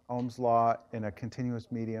what? Ohm's law in a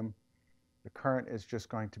continuous medium. The current is just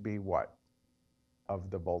going to be what? Of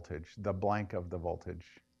the voltage, the blank of the voltage.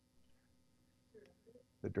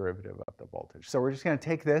 The derivative of the voltage. So we're just going to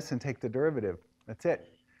take this and take the derivative. That's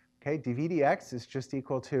it. Okay, dV dx is just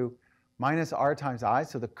equal to minus r times I.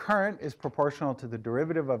 So the current is proportional to the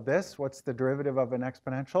derivative of this. What's the derivative of an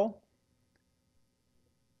exponential?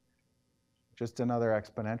 Just another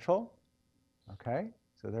exponential. Okay,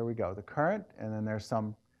 so there we go. The current, and then there's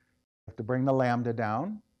you have to bring the lambda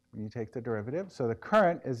down when you take the derivative. So the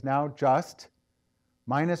current is now just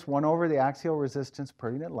minus 1 over the axial resistance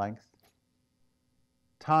per unit length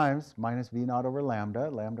times minus V naught over lambda.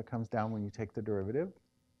 Lambda comes down when you take the derivative,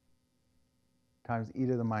 times e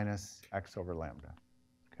to the minus x over lambda.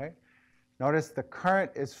 Okay? Notice the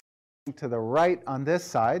current is flowing to the right on this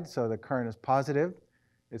side, so the current is positive.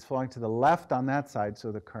 It's flowing to the left on that side,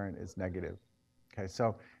 so the current is negative. Okay,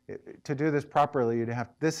 so to do this properly,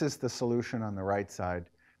 this is the solution on the right side.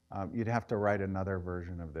 You'd have to write another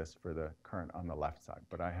version of this for the current on the left side,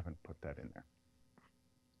 but I haven't put that in there.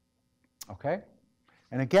 Okay?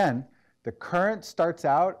 And again, the current starts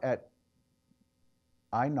out at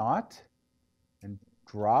I naught and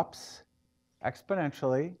drops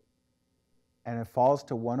exponentially, and it falls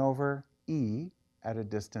to 1 over E at a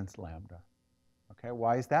distance lambda. Okay,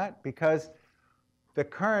 why is that? Because the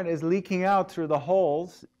current is leaking out through the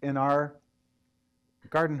holes in our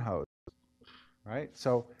garden hose, right?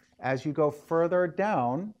 So as you go further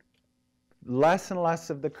down, less and less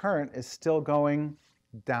of the current is still going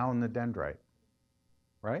down the dendrite,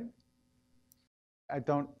 right? I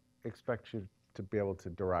don't expect you to be able to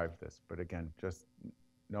derive this, but again, just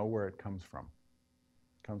know where it comes from.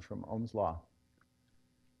 It comes from Ohm's law,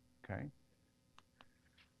 okay?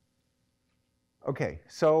 Okay,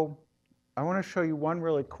 so I want to show you one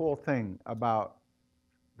really cool thing about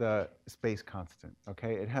the space constant,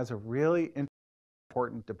 okay? It has a really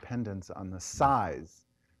important dependence on the size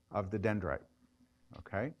of the dendrite,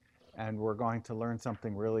 okay? And we're going to learn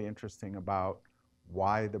something really interesting about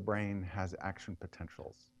why the brain has action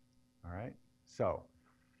potentials, all right? So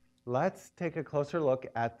let's take a closer look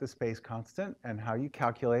at the space constant and how you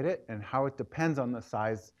calculate it and how it depends on the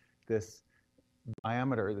size, this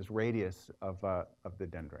diameter, this radius of the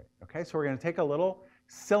dendrite. Okay, so we're going to take a little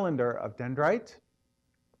cylinder of dendrite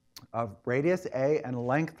of radius A and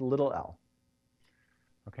length little l.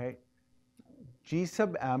 Okay, G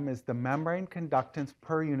sub m is the membrane conductance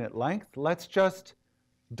per unit length. Let's just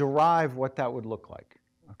derive what that would look like.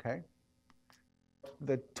 Okay,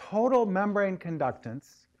 the total membrane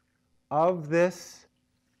conductance of this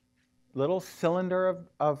little cylinder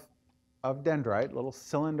of dendrite, little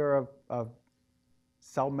cylinder of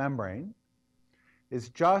cell membrane, is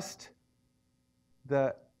just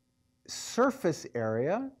the surface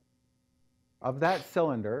area of that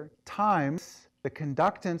cylinder times the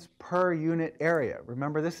conductance per unit area.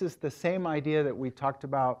 Remember, this is the same idea that we talked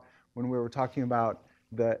about when we were talking about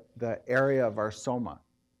the area of our soma.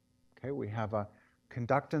 Okay, we have a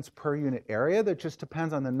conductance per unit area that just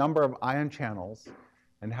depends on the number of ion channels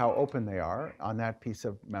and how open they are on that piece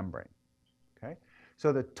of membrane. Okay?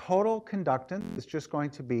 So the total conductance is just going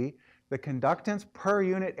to be the conductance per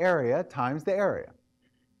unit area times the area.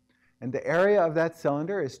 And the area of that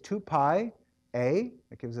cylinder is 2 pi a,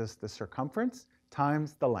 that gives us the circumference,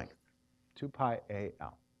 times the length, 2 pi a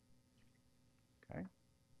L. Okay?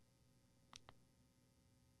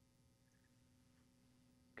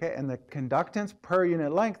 Okay, and the conductance per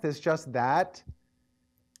unit length is just that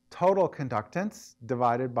total conductance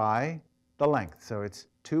divided by the length. So it's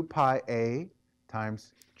 2 pi a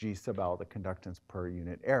times G sub L, the conductance per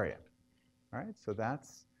unit area. All right, so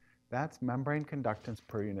that's membrane conductance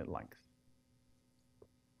per unit length.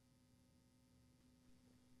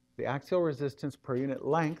 The axial resistance per unit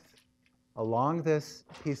length along this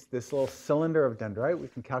piece, this little cylinder of dendrite, we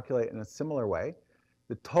can calculate in a similar way.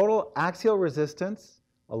 The total axial resistance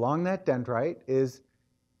along that dendrite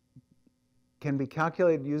can be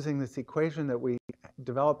calculated using this equation that we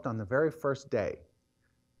developed on the very first day.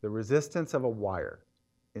 The resistance of a wire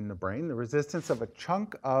in the brain, the resistance of a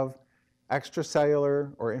chunk of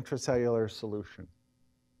extracellular or intracellular solution,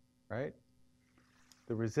 right?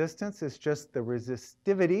 The resistance is just the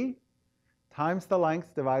resistivity times the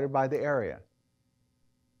length divided by the area,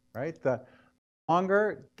 right? The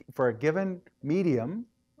longer, for a given medium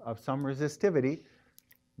of some resistivity,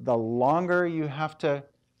 the longer you have to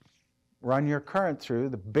run your current through,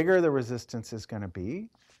 the bigger the resistance is going to be,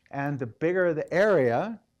 and the bigger the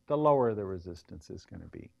area, the lower the resistance is going to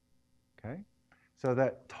be, okay? So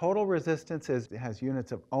that total resistance has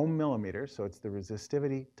units of ohm millimeters, so it's the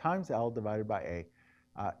resistivity times L divided by A.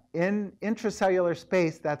 In intracellular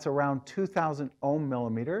space, that's around 2,000 ohm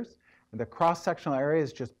millimeters. And the cross-sectional area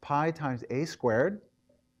is just pi times A squared.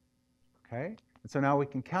 Okay? And so now we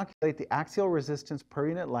can calculate the axial resistance per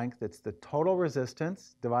unit length. It's the total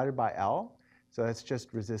resistance divided by L. So that's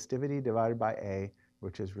just resistivity divided by A,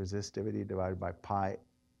 which is resistivity divided by pi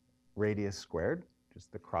radius squared,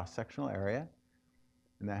 just the cross-sectional area.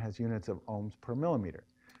 And that has units of ohms per millimeter.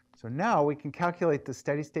 So now we can calculate the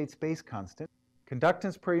steady-state space constant,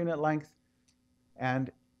 conductance per unit length,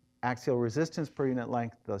 and axial resistance per unit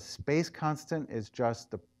length. The space constant is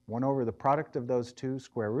just the 1 over the product of those two,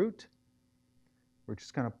 square root. We're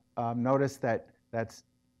just going to notice that that's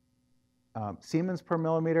Siemens per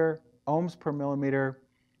millimeter, ohms per millimeter,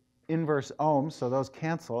 inverse ohms, so those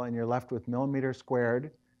cancel, and you're left with millimeter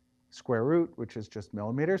squared square root, which is just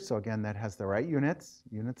millimeters. So again, that has the right units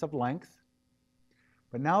of length.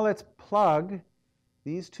 But now let's plug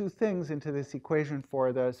these two things into this equation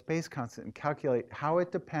for the space constant and calculate how it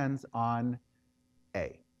depends on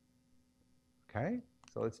A. Okay,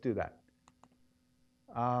 so let's do that.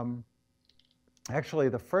 Actually,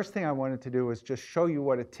 the first thing I wanted to do was just show you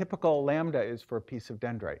what a typical lambda is for a piece of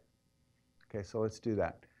dendrite. Okay, so let's do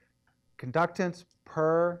that. Conductance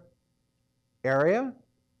per area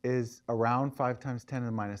is around 5 times 10 to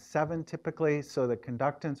the minus 7 typically. So the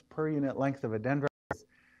conductance per unit length of a dendrite is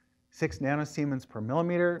 6 nanosiemens per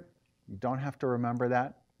millimeter. You don't have to remember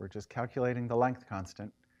that. We're just calculating the length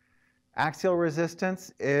constant. Axial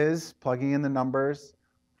resistance is, plugging in the numbers,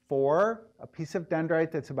 for a piece of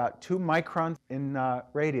dendrite that's about 2 microns in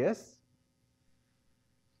radius.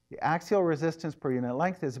 The axial resistance per unit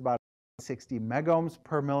length is about 60 megohms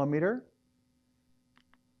per millimeter.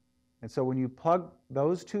 And so when you plug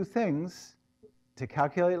those two things to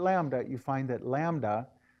calculate lambda, you find that lambda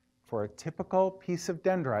for a typical piece of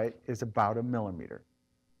dendrite is about a millimeter.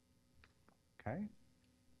 Okay?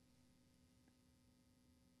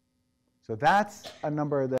 So that's a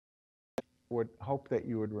number that I would hope that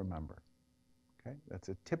you would remember. Okay? That's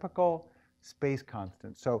a typical space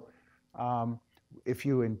constant. So if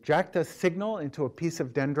you inject a signal into a piece of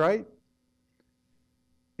dendrite,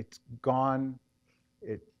 it's gone.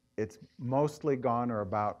 It's mostly gone, or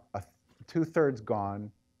about 2/3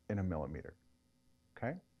 gone in a millimeter.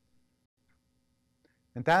 Okay?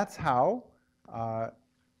 And that's how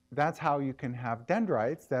you can have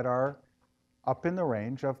dendrites that are up in the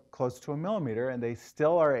range of close to a millimeter, and they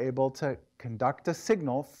still are able to conduct a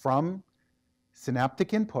signal from synaptic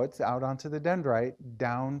inputs out onto the dendrite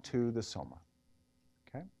down to the soma.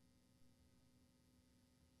 Okay?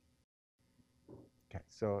 Okay,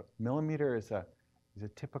 so millimeter is a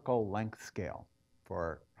typical length scale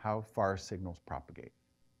for how far signals propagate.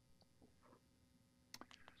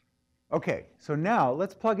 Okay, so now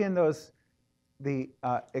let's plug in the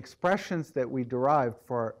expressions that we derived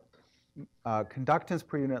for conductance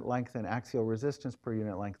per unit length and axial resistance per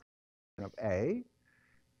unit length of A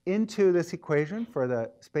into this equation for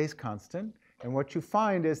the space constant. And what you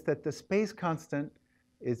find is that the space constant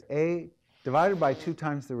is A divided by 2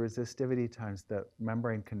 times the resistivity times the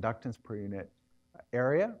membrane conductance per unit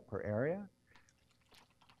area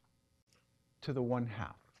to the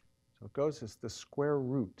 1/2. So it goes as the square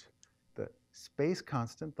root. The space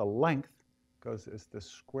constant, the length, goes as the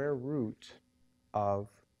square root of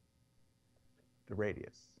the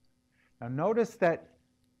radius. Now notice that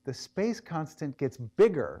the space constant gets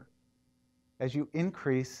bigger as you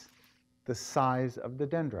increase the size of the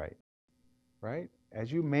dendrite, right?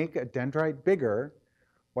 As you make a dendrite bigger,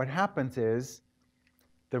 what happens is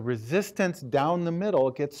the resistance down the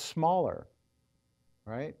middle gets smaller,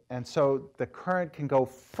 right? And so the current can go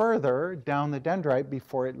further down the dendrite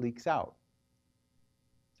before it leaks out.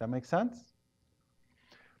 Does that make sense?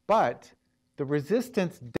 But the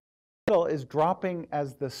resistance down the middle is dropping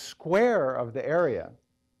as the square of the area,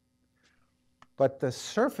 but the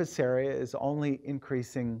surface area is only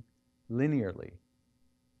increasing linearly,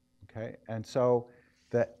 okay? And so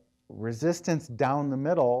the resistance down the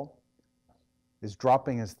middle is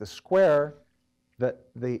dropping as the square.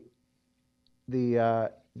 The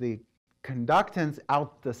conductance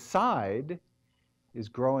out the side is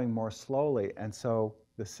growing more slowly, and so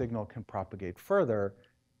the signal can propagate further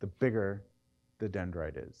the bigger the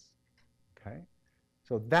dendrite is, okay?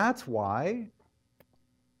 So that's why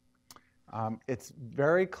it's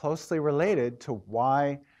very closely related to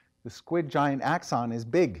why the squid giant axon is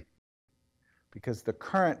big, because the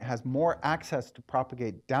current has more access to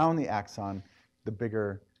propagate down the axon the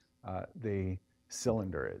bigger the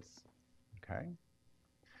cylinder is, okay?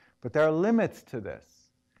 But there are limits to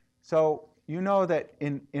this. So you know that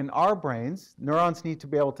in our brains, neurons need to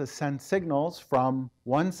be able to send signals from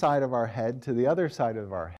one side of our head to the other side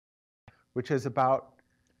of our head, which is about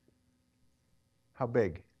how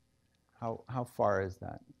big? How far is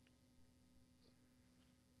that?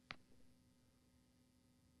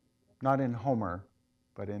 Not in Homer,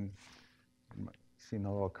 but in, seen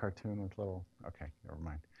the little cartoon with little, okay, never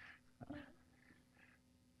mind.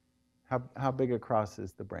 How big across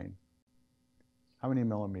is the brain? How many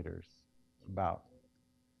millimeters? About.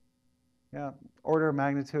 Yeah, order of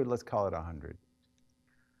magnitude, let's call it 100,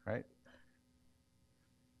 right?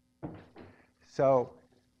 So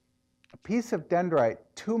a piece of dendrite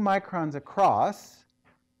 2 microns across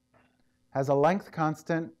has a length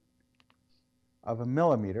constant of 1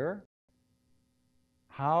 millimeter.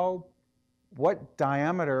 What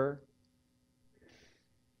diameter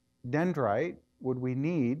dendrite would we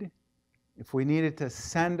need if we needed to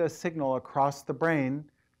send a signal across the brain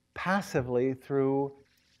passively through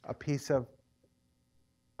a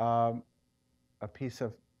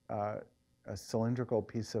cylindrical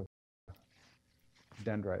piece of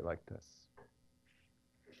dendrite like this?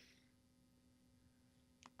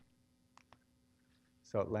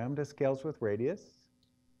 So lambda scales with radius.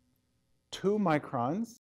 2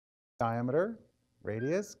 microns diameter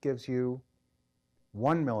radius gives you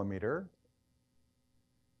 1 millimeter.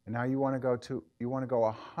 And now you want to go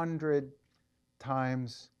 100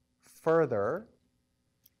 times further.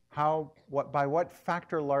 By what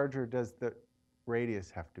factor larger does the radius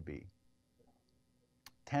have to be?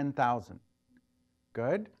 10,000.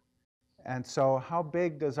 Good. And so how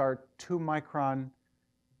big does our 2 micron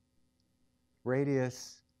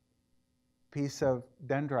radius piece of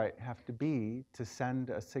dendrite have to be to send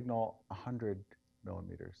a signal 100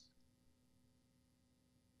 millimeters?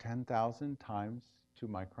 10,000 times 2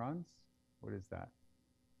 microns. What is that?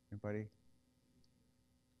 Anybody?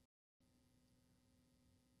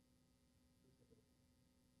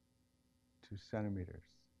 2 centimeters.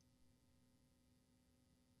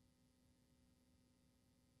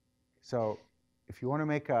 So if you want to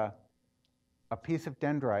make a piece of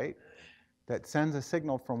dendrite that sends a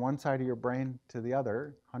signal from one side of your brain to the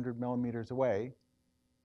other, 100 millimeters away,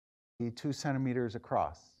 be 2 centimeters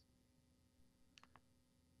across.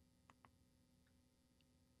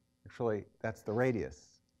 Actually, that's the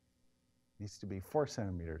radius. It needs to be 4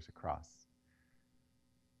 centimeters across.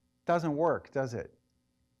 Doesn't work, does it?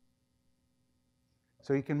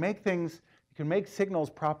 So you can make signals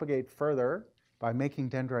propagate further by making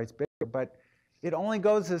dendrites bigger, but it only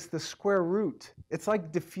goes as the square root. It's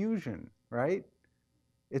like diffusion, right?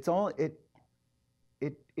 It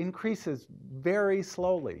increases very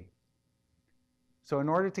slowly. So in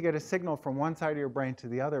order to get a signal from one side of your brain to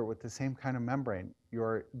the other with the same kind of membrane,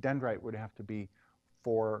 your dendrite would have to be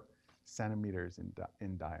 4 centimeters in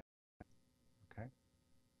diameter. Okay?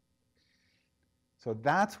 So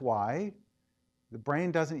that's why the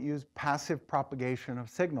brain doesn't use passive propagation of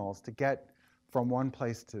signals to get from one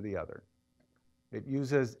place to the other. It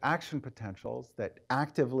uses action potentials that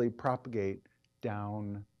actively propagate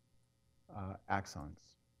down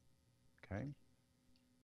axons. Okay?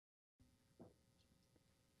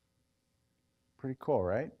 Pretty cool,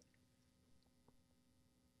 right?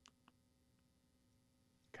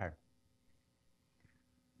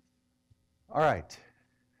 All right.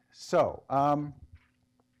 So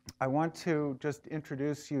I want to just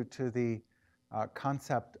introduce you to the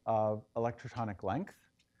concept of electrotonic length,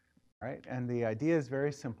 right? And the idea is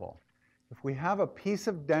very simple. If we have a piece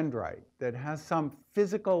of dendrite that has some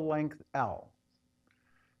physical length L,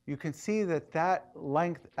 you can see that that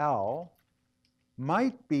length L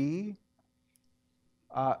might be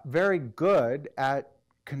very good at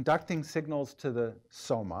conducting signals to the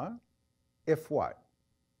soma, if what?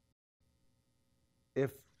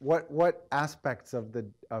 If what aspects of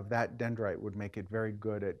that dendrite would make it very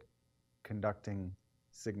good at conducting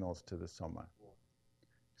signals to the soma?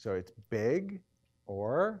 So it's big,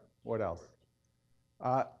 or what else?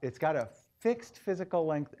 It's got a fixed physical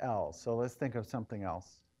length L. So let's think of something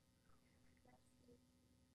else.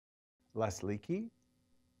 Less leaky,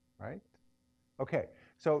 right? Okay,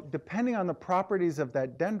 so depending on the properties of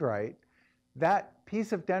that dendrite, that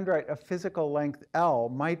piece of dendrite of physical length L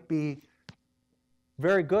might be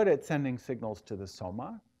very good at sending signals to the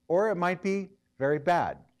soma, or it might be very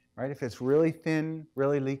bad, right? If it's really thin,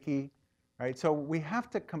 really leaky, right? So we have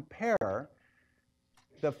to compare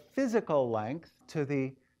the physical length to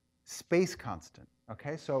the space constant,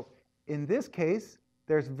 okay? So in this case,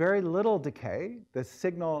 there's very little decay. The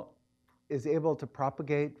signal is able to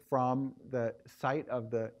propagate from the site of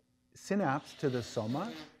the synapse to the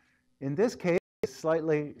soma. In this case, a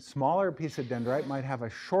slightly smaller piece of dendrite might have a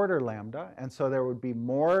shorter lambda, and so there would be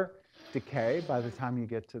more decay by the time you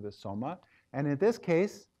get to the soma. And in this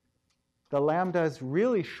case, the lambda is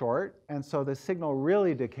really short, and so the signal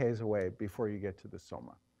really decays away before you get to the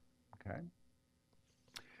soma. Okay?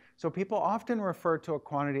 So people often refer to a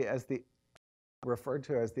quantity as referred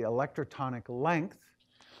to as the electrotonic length,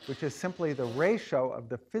 which is simply the ratio of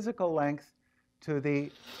the physical length to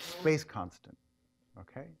the space constant.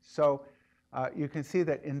 Okay? So you can see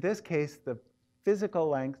that in this case, the physical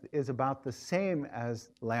length is about the same as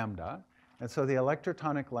lambda, and so the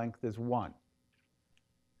electrotonic length is 1.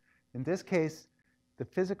 In this case, the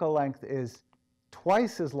physical length is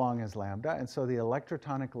twice as long as lambda, and so the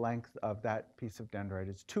electrotonic length of that piece of dendrite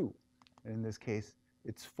is 2. And in this case,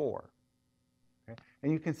 it's 4. Okay?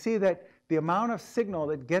 And you can see that the amount of signal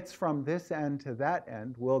that gets from this end to that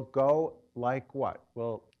end will go like what?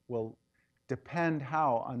 Will depend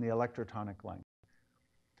how on the electrotonic length.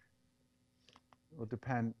 It will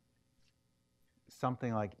depend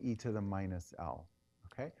something like e to the minus L.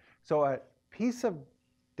 Okay? So a piece of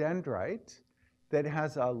dendrite that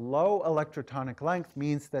has a low electrotonic length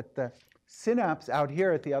means that the synapse out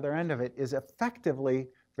here at the other end of it is effectively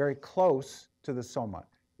very close to the soma.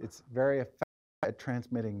 It's very effective at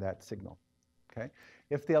transmitting that signal. Okay?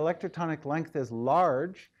 If the electrotonic length is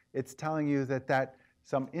large, it's telling you that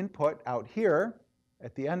some input out here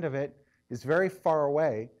at the end of it is very far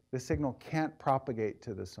away. The signal can't propagate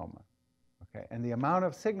to the soma. Okay? And the amount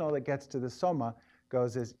of signal that gets to the soma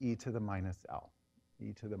goes as e to the minus L,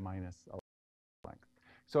 e to the minus L length.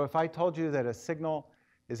 So if I told you that a signal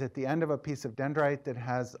is at the end of a piece of dendrite that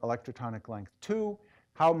has electrotonic length 2,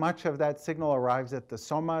 how much of that signal arrives at the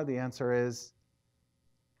soma? The answer is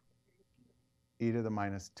e to the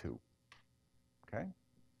minus 2. Okay?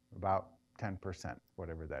 About 10%,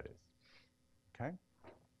 whatever that is. Okay?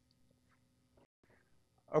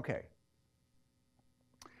 Okay.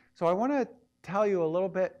 So I want to tell you a little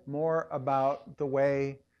bit more about the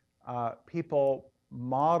way people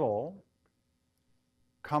model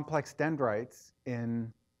complex dendrites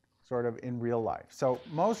in real life. So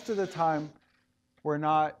most of the time, we're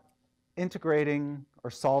not integrating or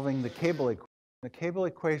solving the cable equation. The cable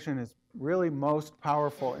equation is really most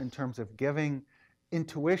powerful in terms of giving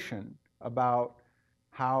intuition about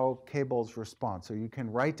how cables respond. So you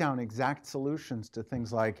can write down exact solutions to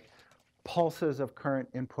things like pulses of current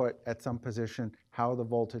input at some position, how the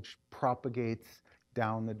voltage propagates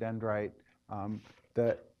down the dendrite,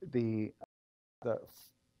 the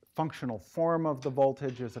functional form of the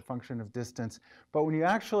voltage is a function of distance. But when you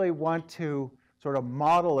actually want to sort of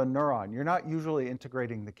model a neuron, you're not usually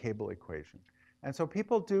integrating the cable equation. And so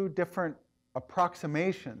people do different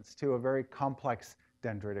approximations to a very complex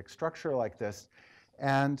dendritic structure like this.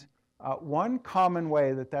 And one common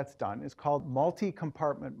way that that's done is called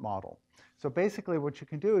multi-compartment model. So basically what you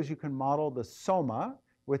can do is you can model the soma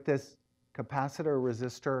with this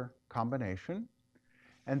capacitor-resistor combination.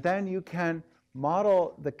 And then you can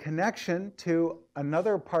model the connection to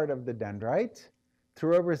another part of the dendrite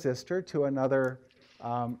through a resistor to another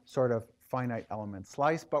sort of finite element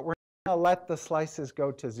slice. But we're not going to let the slices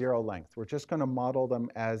go to 0 length. We're just going to model them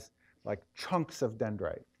as like chunks of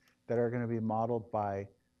dendrite that are going to be modeled by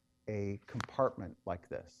a compartment like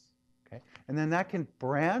this. Okay? And then that can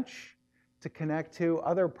branch to connect to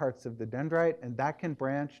other parts of the dendrite, and that can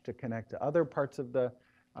branch to connect to other parts of the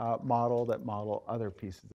model that model other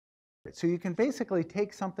pieces. So you can basically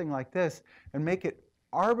take something like this and make it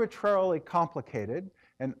arbitrarily complicated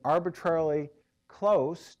and arbitrarily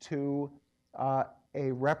close to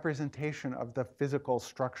a representation of the physical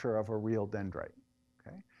structure of a real dendrite.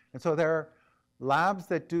 Okay? And so there are labs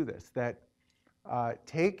that do this, that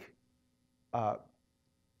take a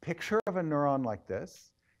picture of a neuron like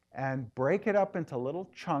this and break it up into little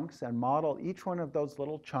chunks and model each one of those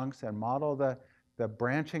little chunks and model the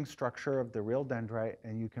branching structure of the real dendrite,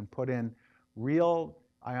 and you can put in real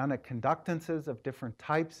ionic conductances of different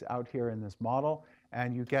types out here in this model,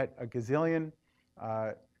 and you get a gazillion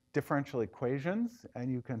differential equations,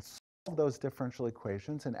 and you can solve those differential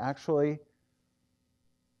equations and actually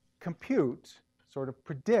compute, sort of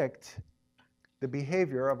predict, the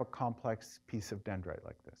behavior of a complex piece of dendrite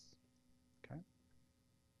like this. Okay?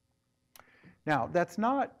 Now, that's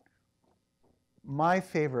not my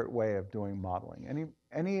favorite way of doing modeling.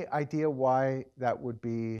 Any idea why that would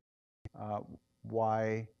be?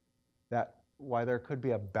 Why there could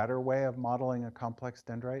be a better way of modeling a complex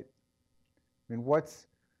dendrite? I mean,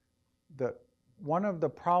 one of the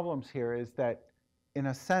problems here is that, in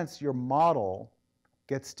a sense, your model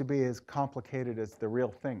gets to be as complicated as the real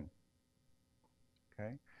thing.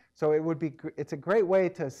 Okay, so it's a great way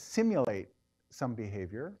to simulate some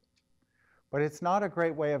behavior, but it's not a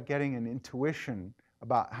great way of getting an intuition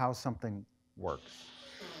about how something works,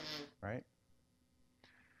 right?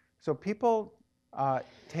 So people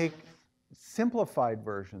take simplified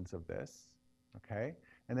versions of this, okay?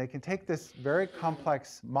 And they can take this very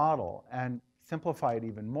complex model and simplify it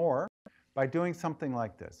even more by doing something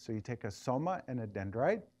like this. So you take a soma and a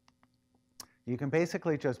dendrite. You can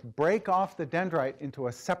basically just break off the dendrite into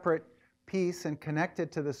a separate piece and connect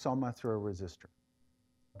it to the soma through a resistor,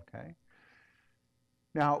 okay?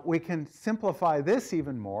 Now, we can simplify this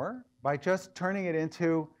even more by just turning it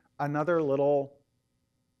into another little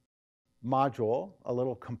module, a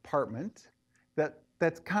little compartment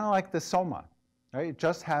that's kind of like the soma, right? It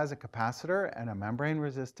just has a capacitor and a membrane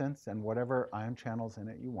resistance and whatever ion channels in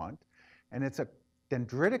it you want. And it's a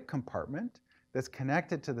dendritic compartment that's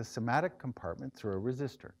connected to the somatic compartment through a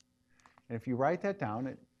resistor. And if you write that down,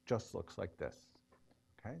 it just looks like this.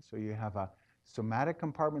 Okay, so you have a somatic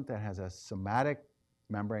compartment that has a somatic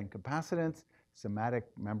membrane capacitance, somatic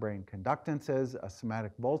membrane conductances, a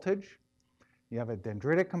somatic voltage. You have a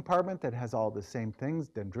dendritic compartment that has all the same things,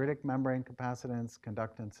 dendritic membrane capacitance,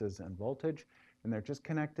 conductances, and voltage, and they're just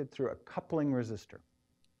connected through a coupling resistor.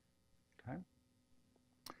 Okay?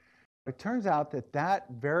 It turns out that that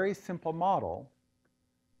very simple model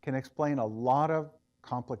can explain a lot of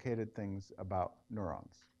complicated things about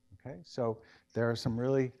neurons. Okay? So there are some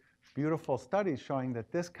really beautiful studies showing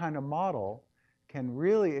that this kind of model can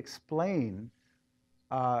really explain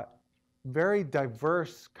very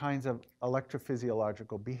diverse kinds of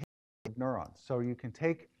electrophysiological behavior of neurons. So you can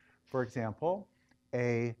take, for example,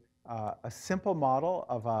 a simple model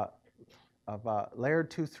of a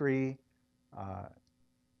layered 2,3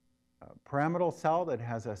 pyramidal cell that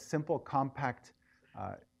has a simple compact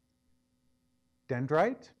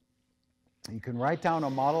dendrite. You can write down a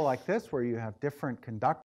model like this where you have different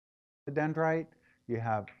conductors of the dendrite. You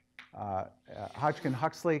have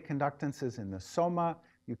Hodgkin-Huxley conductances in the soma.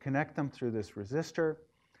 You connect them through this resistor.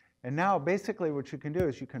 And now basically what you can do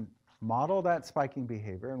is you can model that spiking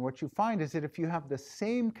behavior. And what you find is that if you have the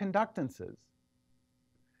same conductances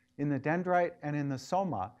in the dendrite and in the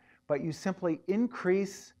soma, but you simply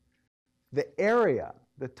increase the area,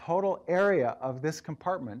 the total area of this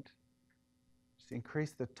compartment, just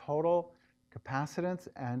increase the total capacitance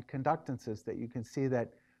and conductances, that you can see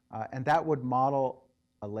that, and that would model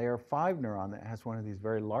a layer 5 neuron that has one of these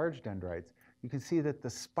very large dendrites. You can see that the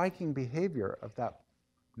spiking behavior of that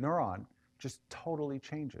neuron just totally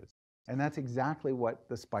changes. And that's exactly what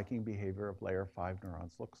the spiking behavior of layer 5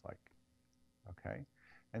 neurons looks like. Okay?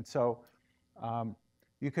 And so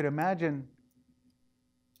you could imagine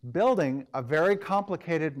building a very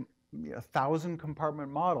complicated 1,000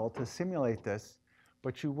 compartment model to simulate this,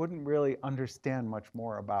 but you wouldn't really understand much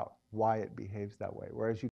more about why it behaves that way.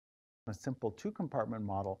 Whereas you can a simple 2-compartment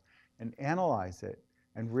model and analyze it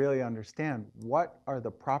and really understand what are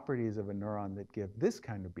the properties of a neuron that give this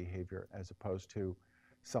kind of behavior as opposed to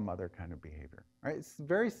some other kind of behavior. Right? It's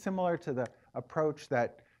very similar to the approach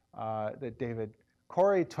that, that David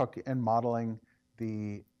Corey took in modeling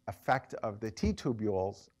the effect of the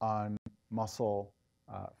T-tubules on muscle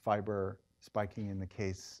fiber spiking in the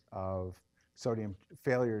case of sodium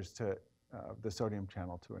failures to the sodium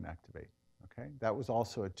channel to inactivate. Okay? That was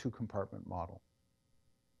also a 2-compartment model.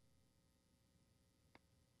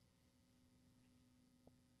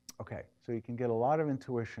 Okay, so you can get a lot of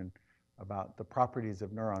intuition about the properties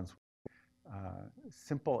of neurons,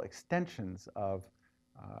 simple extensions of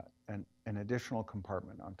an additional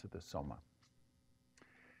compartment onto the soma.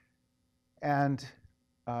 And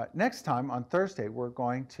next time, on Thursday, we're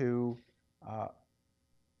going to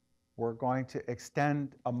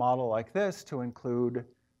extend a model like this to include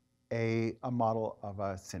a model of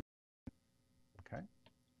a syndrome. Okay?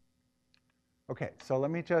 Okay, so let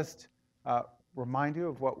me just remind you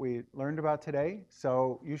of what we learned about today.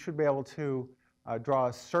 So you should be able to draw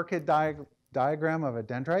a circuit diagram of a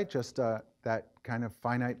dendrite, just that kind of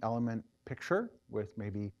finite element picture with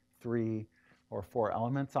maybe 3 or 4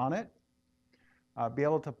 elements on it. Be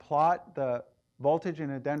able to plot the voltage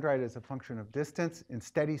in a dendrite as a function of distance in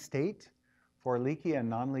steady state for leaky and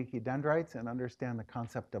non-leaky dendrites, and understand the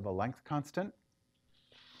concept of a length constant.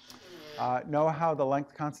 Know how the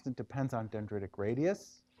length constant depends on dendritic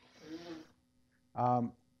radius.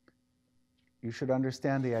 You should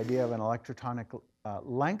understand the idea of an electrotonic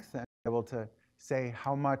length and be able to say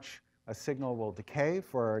how much a signal will decay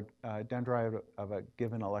for a dendrite of a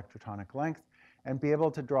given electrotonic length, and be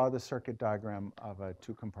able to draw the circuit diagram of a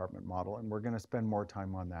two-compartment model. And we're going to spend more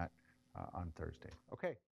time on that on Thursday.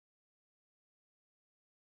 Okay.